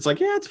 20 years, it's like,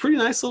 yeah, it's a pretty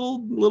nice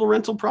little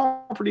rental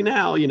property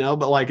now,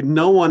 but like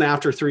no one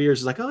after 3 years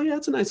is like, oh yeah,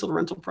 it's a nice little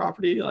rental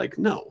property. Like,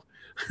 no,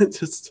 it's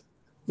just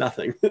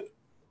nothing.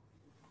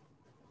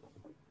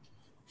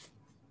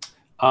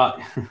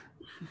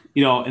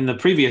 In the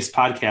previous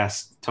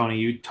podcast, Tony,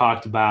 you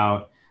talked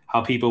about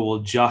how people will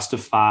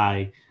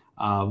justify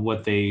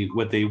what they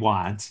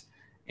want,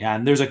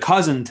 and there's a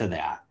cousin to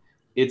that.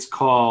 It's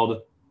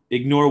called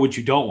ignore what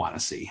you don't want to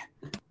see,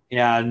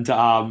 and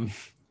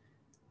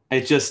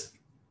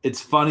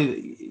it's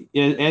funny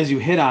as you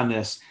hit on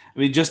this. I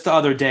mean, just the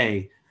other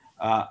day,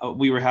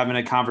 we were having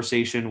a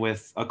conversation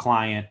with a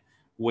client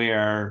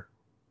where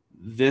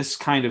this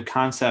kind of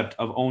concept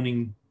of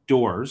owning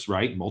doors,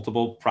 right,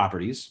 multiple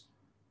properties,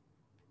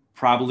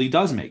 probably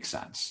does make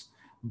sense.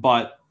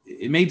 But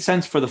it made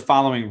sense for the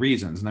following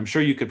reasons, and I'm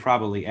sure you could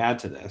probably add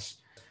to this.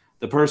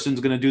 The person's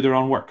going to do their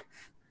own work,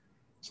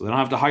 so they don't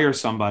have to hire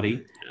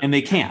somebody, and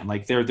they can.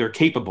 Like they're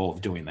capable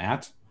of doing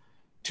that.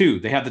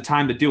 2, they have the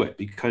time to do it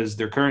because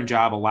their current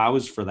job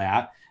allows for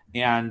that,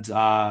 and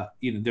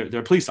they're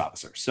a police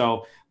officer,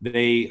 so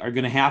they are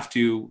going to have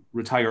to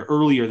retire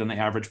earlier than the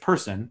average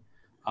person,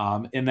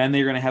 and then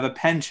they're going to have a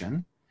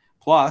pension.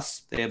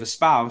 Plus, they have a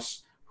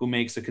spouse who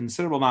makes a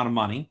considerable amount of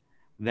money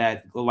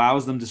that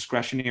allows them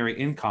discretionary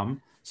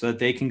income so that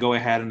they can go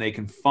ahead and they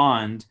can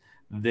fund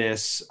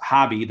this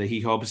hobby that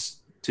he hopes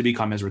to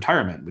become his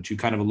retirement, which you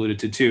kind of alluded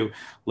to too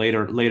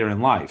later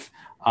in life.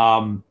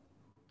 So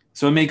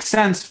it makes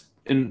sense.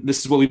 And this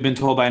is what we've been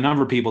told by a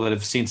number of people that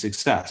have seen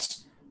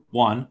success.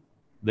 1,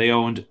 they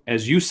owned,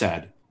 as you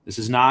said, this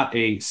is not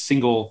a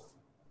single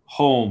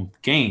home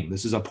game.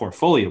 This is a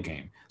portfolio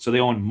game. So they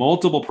own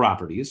multiple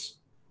properties,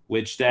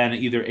 which then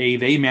either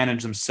they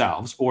manage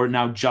themselves or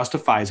now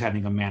justifies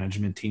having a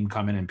management team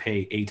come in and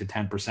pay 8 to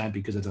 10%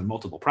 because it's on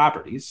multiple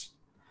properties.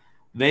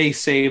 They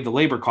save the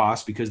labor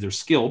costs because they're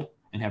skilled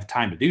and have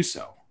time to do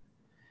so.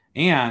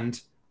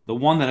 And the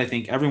one that I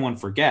think everyone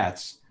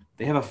forgets,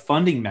 they have a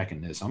funding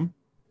mechanism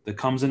that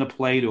comes into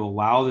play to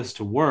allow this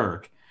to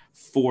work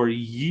for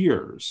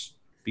years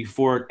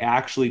before it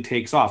actually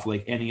takes off.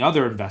 Like any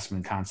other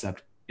investment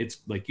concept, it's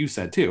like you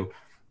said too,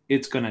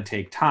 it's going to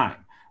take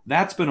time.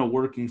 That's been a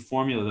working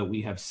formula that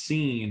we have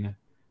seen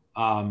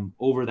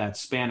over that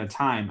span of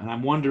time. And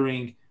I'm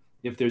wondering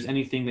if there's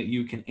anything that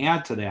you can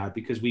add to that,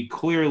 because we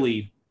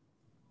clearly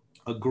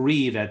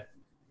agree that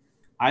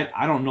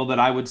I don't know that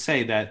I would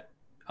say that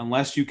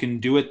unless you can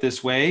do it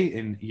this way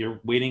and you're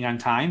waiting on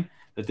time,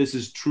 that this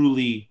is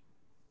truly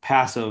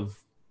passive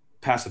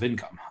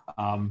income.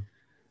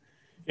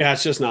 Yeah,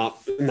 it's just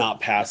not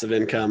passive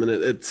income. And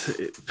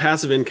it's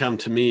passive income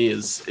to me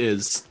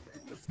is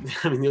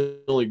I mean, the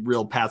only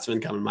real passive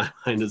income in my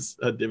mind is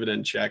a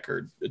dividend check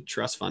or a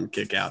trust fund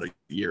kick out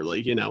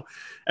yearly.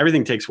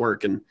 Everything takes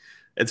work. And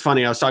it's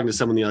funny. I was talking to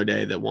someone the other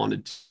day that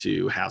wanted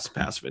to have some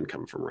passive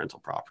income from rental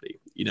property,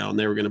 and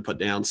they were going to put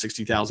down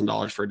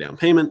 $60,000 for a down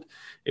payment.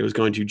 It was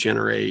going to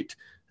generate,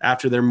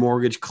 after their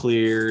mortgage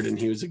cleared, and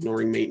he was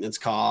ignoring maintenance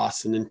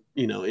costs and,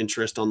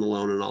 interest on the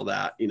loan and all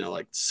that,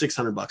 like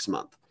 $600 a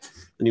month.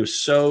 And he was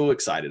so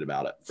excited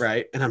about it.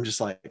 Right. And I'm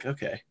just like,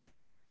 okay,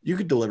 you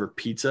could deliver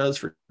pizzas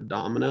for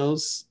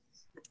Domino's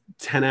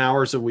 10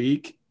 hours a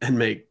week and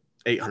make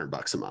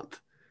 $800 a month.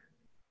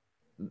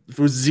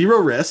 For zero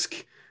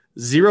risk,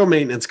 zero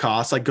maintenance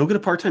costs. Like, go get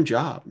a part-time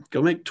job,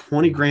 go make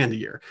 20 grand a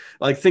year.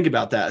 Like, think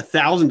about that.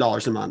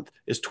 $1,000 a month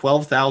is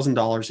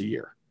 $12,000 a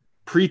year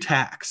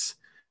pre-tax.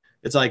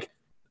 It's like,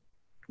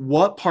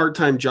 what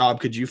part-time job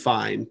could you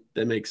find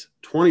that makes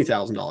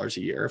 $20,000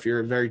 a year? If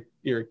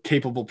you're a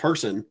capable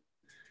person,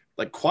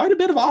 like, quite a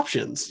bit of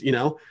options,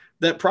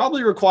 that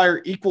probably require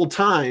equal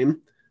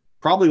time,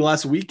 probably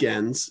less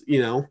weekends,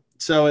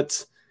 so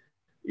it's,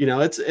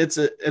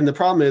 and the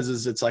problem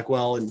is it's like,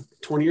 well, in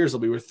 20 years, it'll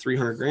be worth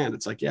 300 grand.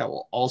 It's like, yeah,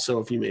 well, also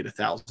if you made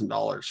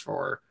 $1,000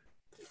 for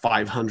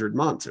 500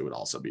 months, it would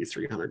also be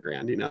 300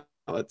 grand,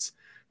 it's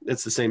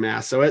the same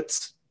math. So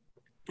it's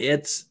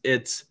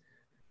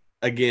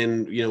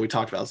again, we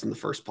talked about this in the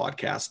first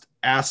podcast,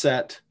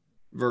 asset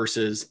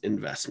versus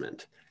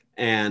investment.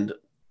 And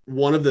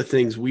one of the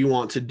things we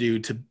want to do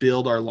to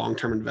build our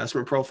long-term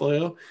investment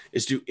portfolio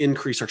is to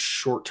increase our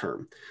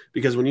short-term,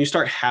 because when you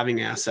start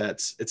having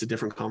assets, it's a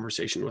different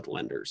conversation with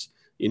lenders.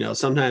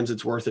 Sometimes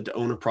it's worth it to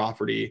own a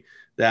property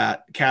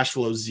that cash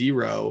flow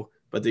zero,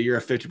 but that you're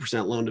a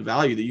 50% loan to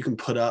value that you can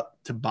put up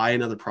to buy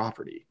another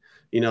property.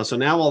 So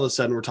now all of a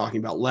sudden we're talking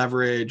about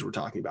leverage, we're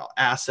talking about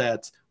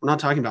assets. We're not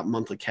talking about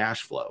monthly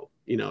cash flow.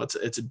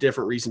 It's a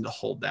different reason to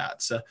hold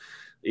that. So,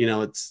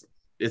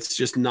 it's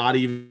just not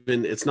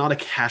even, it's not a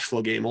cash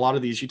flow game. A lot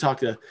of these, you talk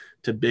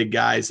to big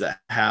guys that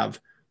have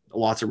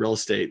lots of real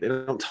estate, they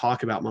don't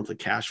talk about monthly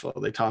cash flow.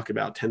 They talk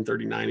about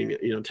 1039ing,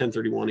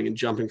 1031ing and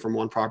jumping from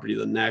one property to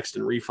the next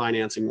and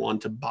refinancing one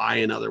to buy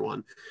another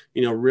one.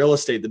 Real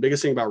estate, the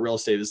biggest thing about real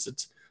estate is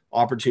it's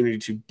opportunity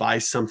to buy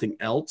something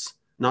else,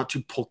 not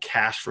to pull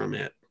cash from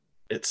it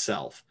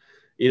itself,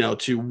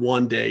 to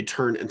one day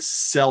turn and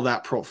sell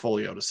that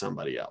portfolio to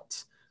somebody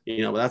else.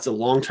 But that's a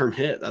long-term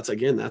hit.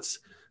 That's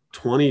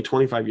 20,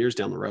 25 years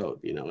down the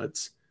road.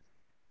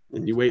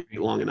 And you wait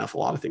long enough, a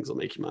lot of things will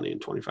make you money in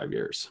 25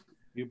 years.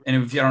 And I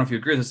don't know if you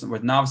agree with this,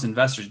 with novice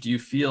investors, do you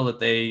feel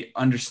that they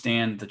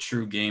understand the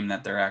true game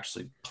that they're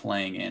actually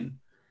playing in,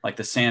 like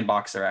the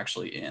sandbox they're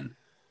actually in?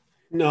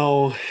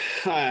 No,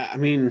 I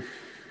mean,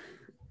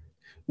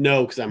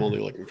 No, because I'm only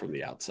looking from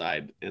the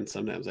outside, and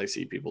sometimes I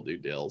see people do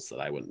deals that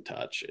I wouldn't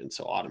touch, and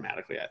so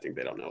automatically I think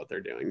they don't know what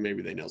they're doing.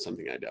 Maybe they know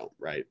something I don't,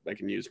 right? I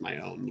can use my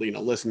own,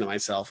 listen to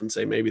myself and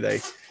say maybe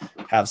they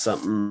have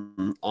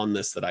something on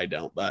this that I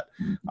don't. But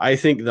I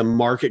think the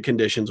market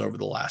conditions over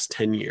the last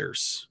 10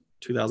 years,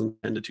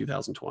 2010 to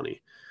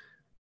 2020,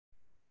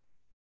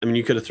 I mean,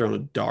 you could have thrown a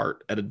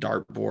dart at a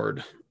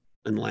dartboard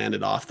and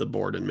landed off the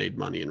board and made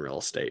money in real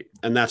estate,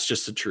 and that's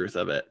just the truth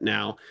of it.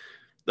 Now,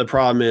 the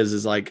problem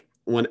is like,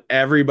 when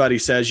everybody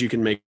says you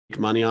can make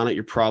money on it,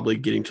 you're probably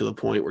getting to the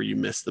point where you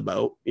miss the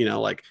boat.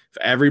 Like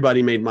if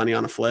everybody made money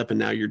on a flip and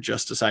now you're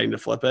just deciding to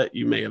flip it,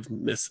 you may have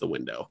missed the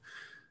window.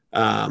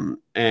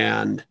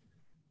 And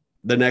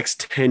the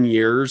next 10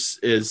 years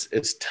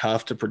is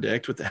tough to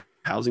predict with the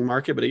housing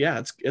market, but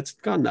yeah, it's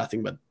gone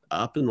nothing but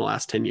up in the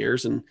last 10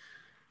 years. And,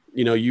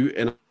 you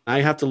and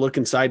I have to look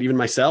inside, even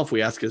myself.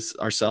 We ask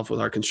ourselves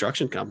with our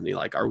construction company,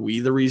 like, are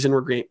we the reason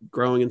we're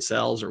growing in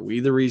sales? Are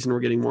we the reason we're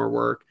getting more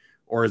work?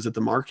 Or is it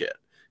the market?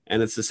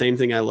 And it's the same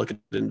thing. I look at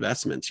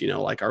investments,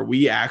 like, are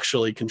we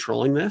actually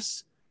controlling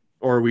this,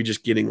 or are we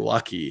just getting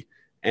lucky?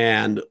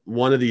 And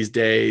one of these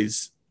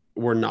days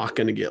we're not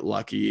going to get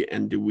lucky.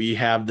 And do we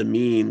have the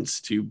means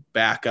to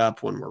back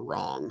up when we're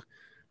wrong?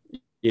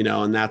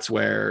 And that's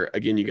where,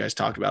 again, you guys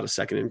talk about a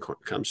second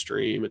income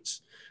stream.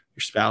 It's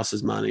your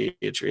spouse's money.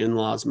 It's your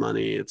in-laws'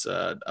 money. It's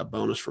a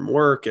bonus from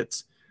work.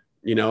 It's,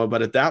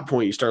 but at that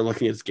point you start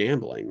looking at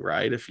gambling,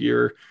 right? If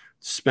you're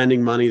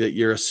spending money that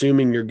you're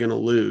assuming you're going to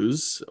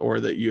lose, or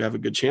that you have a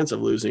good chance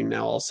of losing,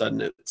 now all of a sudden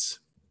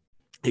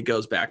it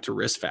goes back to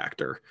risk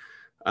factor.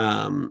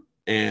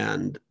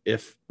 And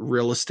if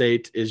real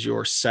estate is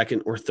your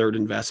second or third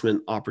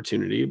investment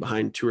opportunity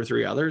behind two or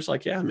three others,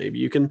 like, yeah, maybe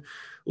you can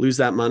lose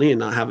that money and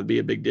not have it be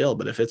a big deal.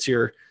 But if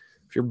you're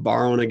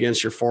borrowing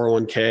against your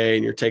 401k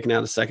and you're taking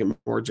out a second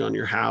mortgage on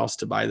your house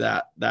to buy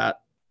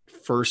that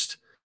first,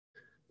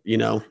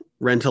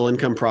 rental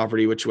income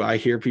property, which I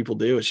hear people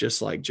do, it's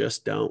just like,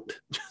 just don't.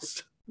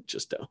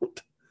 Just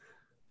don't.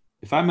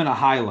 If I'm going to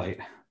highlight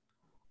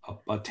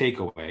a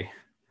takeaway,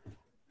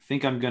 I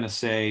think I'm going to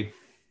say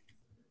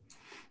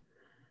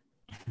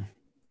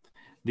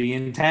the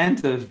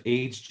intent of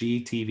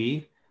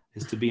HGTV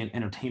is to be an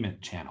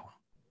entertainment channel,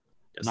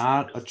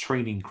 not a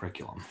training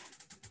curriculum.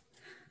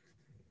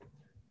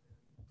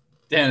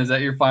 Dan, is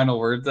that your final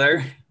word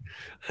there?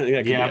 I think that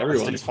could be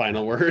everyone's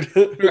final word.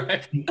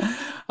 Right.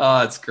 Oh,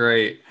 that's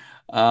great.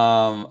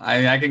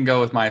 I can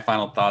go with my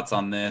final thoughts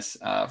on this.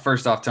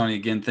 First off, Tony,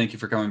 again, thank you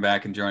for coming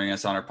back and joining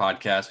us on our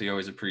podcast. We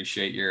always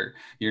appreciate your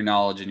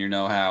knowledge and your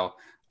know-how.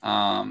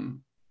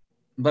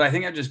 But I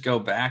think I just go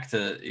back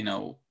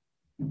to,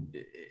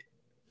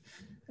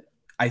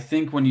 I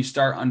think when you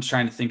start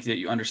trying to think that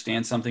you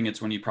understand something,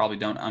 it's when you probably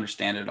don't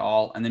understand it at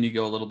all. And then you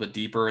go a little bit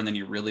deeper and then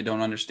you really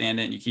don't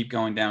understand it. And you keep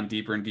going down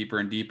deeper and deeper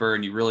and deeper.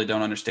 And you really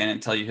don't understand it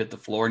until you hit the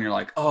floor and you're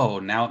like, oh,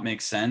 now it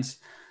makes sense.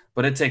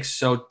 But it takes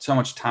so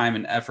much time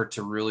and effort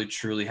to really,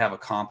 truly have a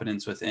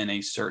competence within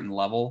a certain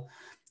level.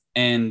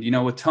 And,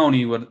 with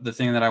Tony, the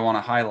thing that I want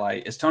to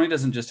highlight is Tony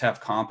doesn't just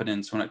have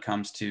competence when it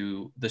comes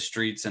to the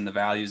streets and the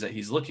values that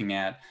he's looking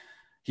at.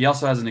 He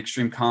also has an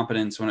extreme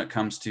competence when it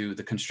comes to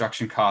the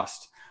construction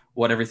cost,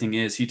 what everything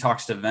is. He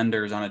talks to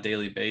vendors on a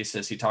daily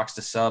basis. He talks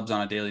to subs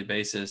on a daily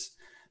basis.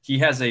 He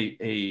has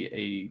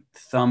a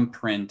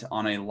thumbprint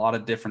on a lot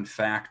of different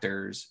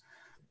factors.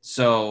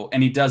 So,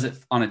 and he does it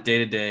on a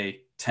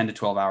day-to-day 10 to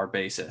 12 hour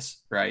basis,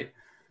 right?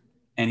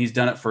 And he's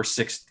done it for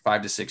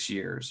 5 to 6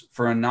 years.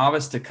 For a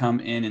novice to come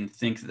in and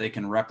think that they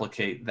can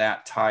replicate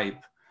that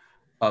type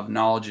of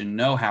knowledge and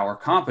know-how or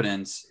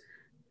competence,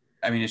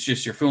 I mean, it's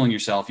just, you're fooling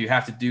yourself. You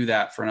have to do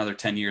that for another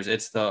 10 years.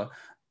 It's the,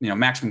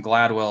 Maxim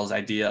Gladwell's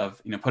idea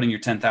of, putting your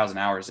 10,000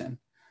 hours in.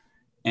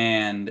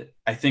 And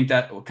I think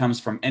that comes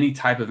from any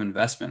type of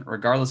investment,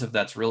 regardless if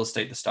that's real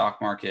estate, the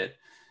stock market.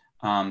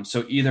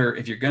 So either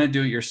if you're going to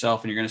do it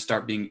yourself and you're going to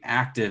start being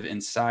active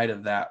inside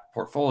of that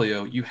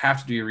portfolio, you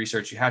have to do your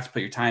research. You have to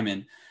put your time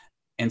in.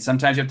 And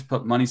sometimes you have to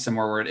put money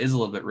somewhere where it is a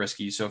little bit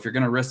risky. So if you're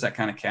going to risk that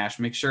kind of cash,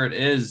 make sure it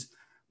is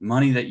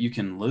money that you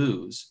can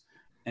lose.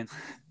 And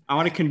I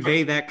want to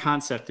convey that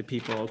concept to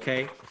people.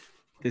 Okay.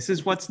 This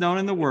is what's known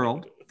in the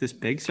world, this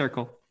big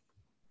circle.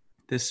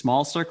 This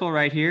small circle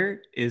right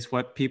here is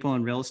what people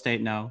in real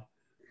estate know.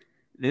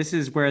 This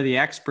is where the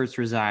experts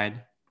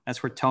reside.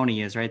 That's where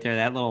Tony is right there.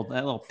 That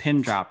little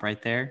pin drop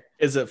right there.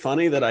 Is it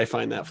funny that I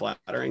find that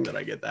flattering that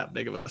I get that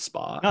big of a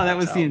spot? No, that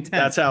was the intent.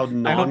 That's how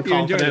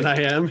non-confident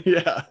I am.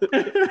 Yeah.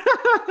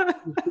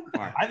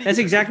 That's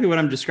exactly what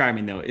I'm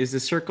describing, though, is the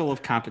circle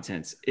of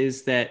competence,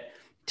 is that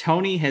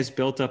Tony has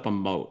built up a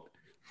moat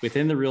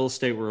within the real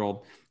estate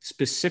world,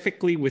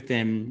 specifically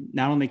within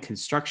not only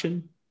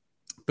construction,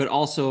 but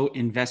also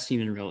investing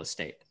in real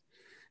estate.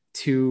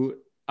 To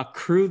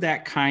accrue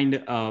that kind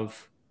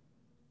of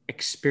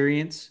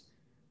experience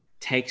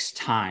takes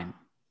time,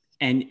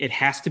 and it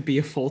has to be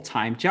a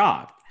full-time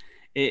job.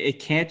 It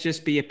can't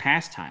just be a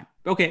pastime.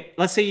 Okay,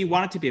 let's say you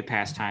want it to be a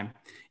pastime.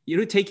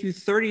 It'll take you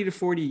 30 to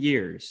 40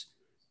 years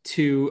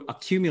to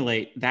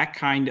accumulate that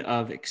kind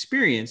of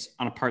experience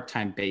on a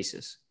part-time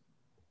basis.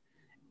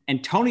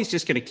 And Tony's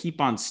just going to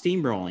keep on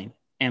steamrolling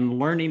and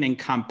learning and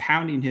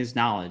compounding his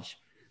knowledge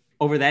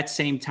over that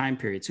same time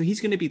period. So he's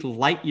going to be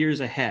light years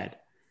ahead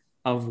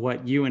of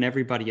what you and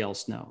everybody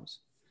else knows.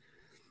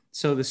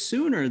 So the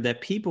sooner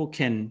that people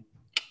can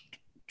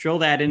drill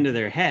that into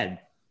their head,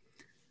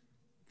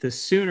 the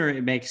sooner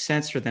it makes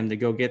sense for them to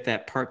go get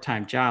that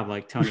part-time job,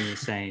 like Tony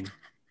was saying.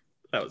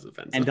 That was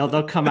offensive. And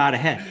they'll come out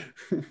ahead.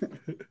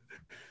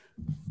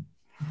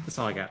 That's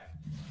all I got.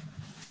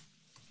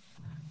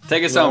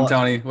 Take us home,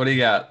 Tony. What do you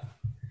got?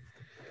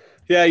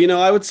 Yeah,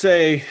 I would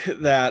say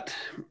that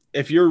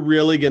if you're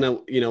really going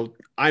to,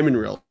 I'm in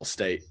real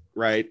estate,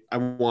 right? I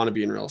want to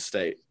be in real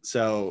estate.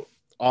 So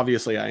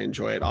obviously I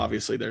enjoy it.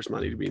 Obviously there's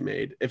money to be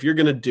made. If you're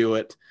going to do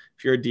it,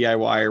 if you're a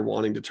DIYer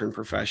wanting to turn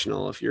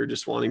professional, if you're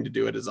just wanting to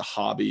do it as a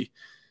hobby,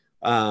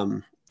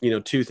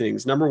 two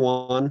things. Number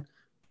one,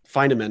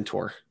 find a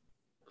mentor.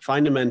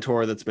 Find a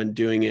mentor that's been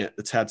doing it,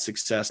 that's had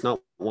success,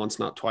 not once,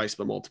 not twice,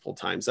 but multiple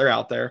times. They're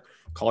out there.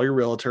 Call your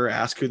realtor,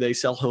 ask who they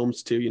sell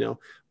homes to,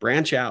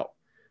 branch out.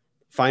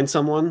 Find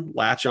someone,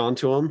 latch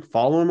onto them,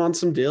 follow them on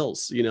some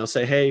deals,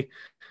 say, hey,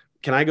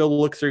 can I go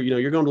look through,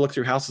 you're going to look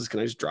through houses. Can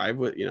I just drive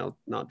with,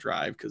 not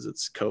drive because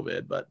it's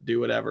COVID, but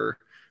do whatever,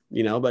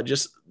 but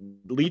just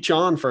leech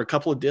on for a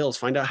couple of deals,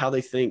 find out how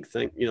they think,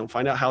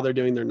 find out how they're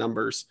doing their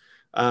numbers,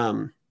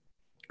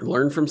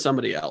 learn from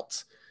somebody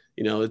else.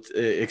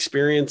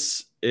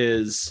 Experience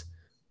is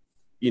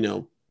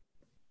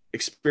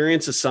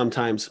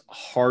sometimes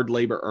hard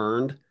labor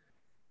earned,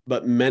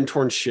 but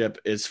mentorship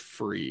is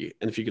free.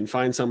 And if you can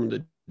find someone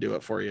to do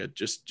it for you,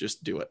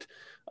 just do it.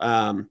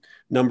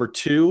 Number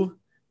two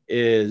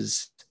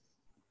is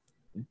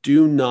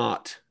do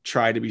not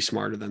try to be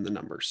smarter than the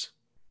numbers.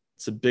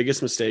 It's the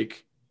biggest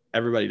mistake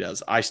everybody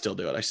does. I still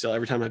do it.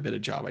 Every time I bid a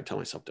job, I tell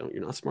myself,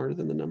 you're not smarter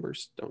than the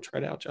numbers. Don't try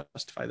to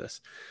out-justify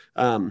this.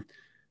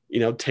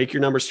 Take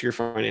your numbers to your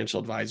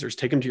financial advisors,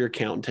 take them to your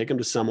accountant, take them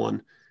to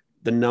someone.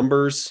 The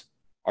numbers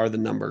are the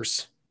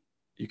numbers.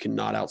 You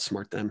cannot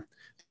outsmart them.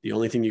 The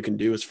only thing you can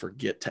do is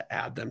forget to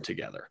add them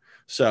together.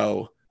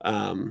 So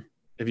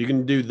if you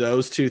can do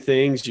those two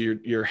things,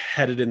 you're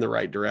headed in the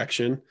right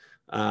direction,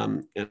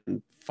 and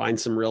find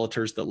some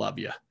realtors that love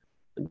you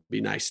and be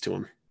nice to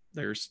them.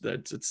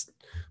 It's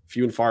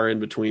few and far in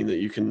between that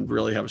you can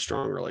really have a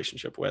strong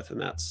relationship with.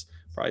 And that's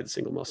probably the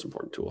single most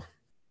important tool.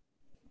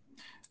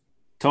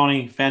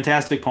 Tony,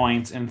 fantastic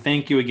points. And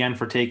thank you again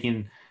for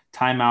taking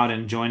time out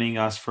and joining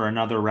us for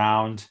another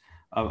round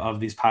of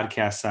these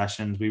podcast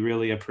sessions. We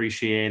really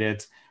appreciate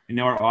it. We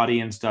know our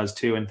audience does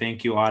too. And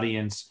thank you,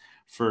 audience,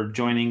 for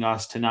joining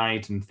us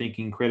tonight and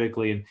thinking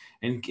critically,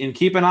 and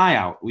keep an eye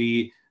out.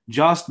 We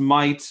just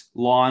might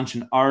launch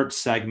an art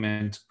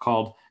segment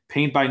called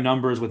Paint by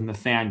Numbers with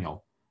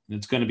Nathaniel. And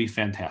it's going to be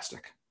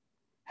fantastic.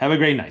 Have a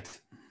great night.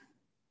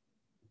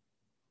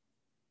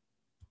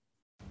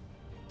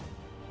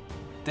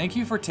 Thank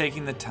you for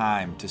taking the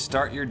time to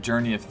start your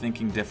journey of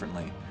thinking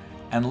differently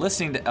and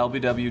listening to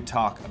LBW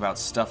talk about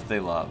stuff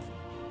they love.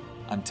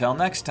 Until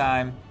next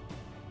time.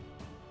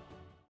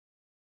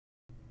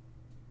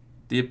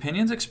 The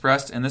opinions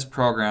expressed in this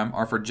program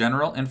are for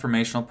general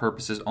informational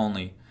purposes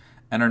only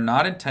and are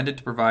not intended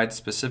to provide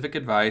specific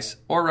advice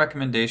or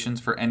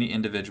recommendations for any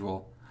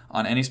individual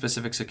on any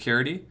specific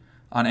security,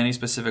 on any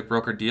specific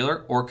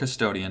broker-dealer or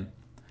custodian.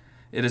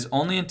 It is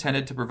only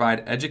intended to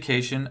provide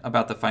education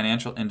about the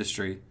financial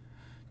industry.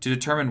 To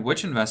determine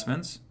which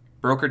investments,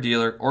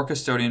 broker-dealer, or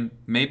custodian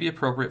may be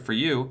appropriate for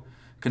you,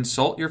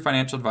 consult your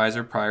financial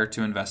advisor prior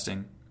to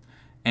investing.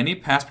 Any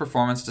past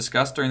performance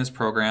discussed during this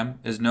program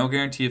is no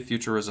guarantee of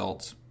future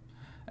results.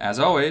 As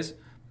always,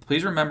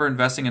 please remember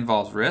investing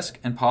involves risk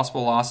and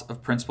possible loss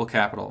of principal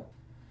capital.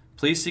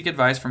 Please seek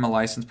advice from a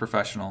licensed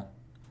professional.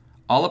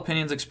 All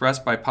opinions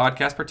expressed by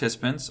podcast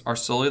participants are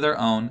solely their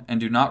own and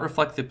do not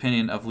reflect the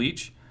opinion of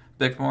Leach,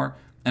 Bickmore,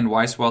 and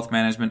Weiss Wealth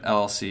Management,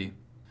 LLC.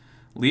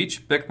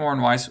 Leach, Bickmore,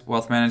 and Weiss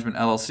Wealth Management,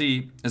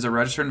 LLC is a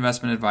registered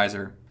investment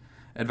advisor.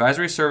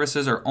 Advisory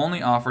services are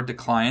only offered to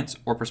clients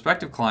or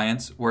prospective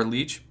clients where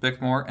Leach,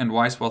 Bickmore, and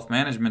Weiss Wealth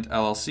Management,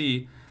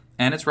 LLC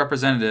and its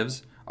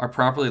representatives are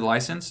properly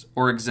licensed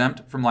or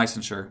exempt from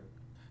licensure.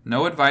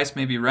 No advice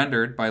may be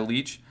rendered by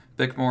Leach,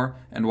 Bickmore,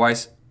 and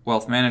Weiss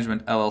Wealth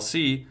Management,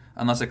 LLC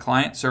unless a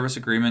client service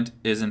agreement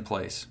is in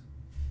place.